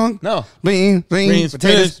 You know the song? No. Greens,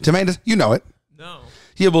 potatoes, tomatoes. You know it. No.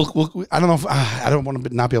 Yeah, I don't know if I don't want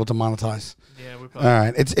to not be able to monetize. Yeah, we're All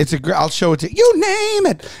right, it's a great. I'll show it to you. Name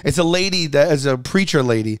it. It's a lady that is a preacher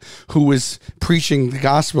lady who was preaching the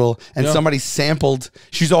gospel, and somebody sampled.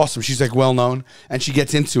 She's awesome. She's like well known, and she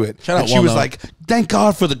gets into it. Shout out and she was well-known. like, "Thank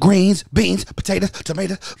God for the greens, beans, potatoes,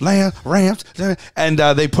 tomatoes, lamb, rams," and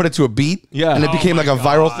they put it to a beat. Yeah. and it Oh became my like a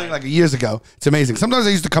viral God. thing like years ago. It's amazing. Sometimes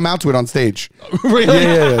I used to come out to it on stage. Really?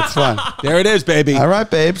 Yeah, it's fun. There it is, baby. All right,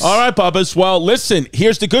 babes. All right, Bubbas. Well, listen,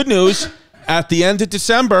 here's the good news. At the end of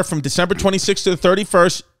December, from December 26th to the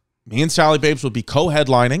 31st, me and Sally Babes will be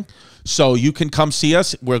co-headlining. So you can come see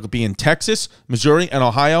us. We'll be in Texas, Missouri, and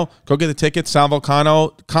Ohio. Go get the tickets,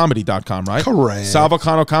 salvulcanocomedy.com, right? Correct.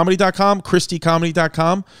 salvulcanocomedy.com,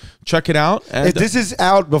 christycomedy.com. Check it out. And If this is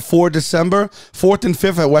out before December, 4th and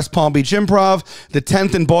 5th at West Palm Beach Improv, the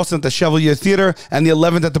 10th in Boston at the Chevalier Theater, and the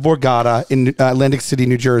 11th at the Borgata in Atlantic City,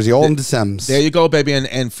 New Jersey, all in December. there you go, baby.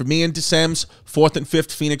 And for me in December, 4th and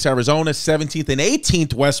 5th, Phoenix, Arizona, 17th and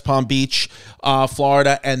 18th, West Palm Beach,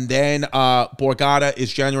 Florida. And then Borgata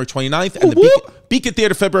is January 29th. And the Beacon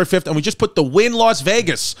Theater, February 5th. And we just put the Win Las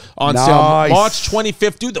Vegas on sale Nice. March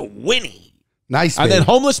 25th. Do the Winnie. Nice, And baby. then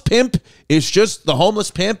Homeless Pimp is just the Homeless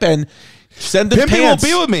Pimp. And send the Pimpy will pants.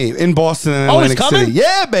 be with me in Boston and Oh, he's Atlantic coming? City.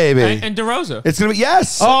 Yeah, baby. And DeRosa. It's gonna be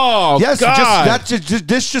yes. Oh, yes. God.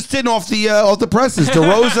 This just in off the presses.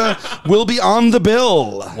 DeRosa will be on the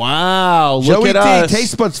bill. Wow. Look Joey at D, us.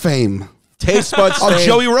 Taste Buds fame. Taste Buds. Oh, fame.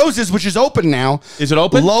 Joey Rose's, which is open now. Is it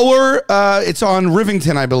open? Lower, it's on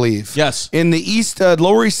Rivington, I believe. Yes. In the east,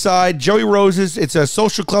 Lower East Side, Joey Rose's. It's a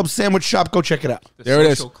social club sandwich shop. Go check it out. There it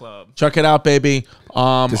is. Social Club. Check it out, baby.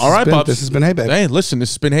 All right, Bubs. This has been Hey Babe. Hey, listen, this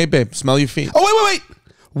has been Hey Babe. Smell your feet. Oh, wait.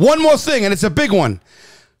 One more thing, and it's a big one.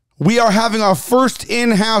 We are having our first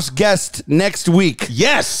in-house guest next week.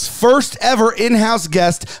 Yes. First ever in-house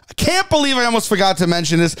guest. I can't believe I almost forgot to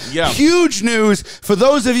mention this. Yeah. Huge news for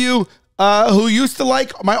those of you who used to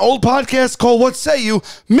like my old podcast called What Say You.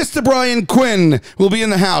 Mr. Brian Quinn will be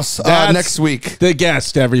in the house That's next week. The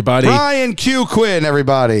guest, everybody. Brian Q. Quinn,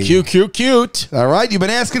 everybody. Cute. All right, you've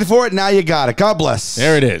been asking for it. Now you got it. God bless.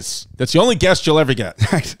 There it is. That's the only guest you'll ever get.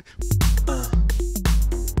 Right.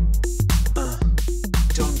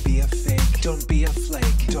 Don't be a fake, don't be a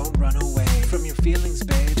flake, don't run away from your feelings,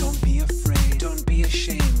 babe.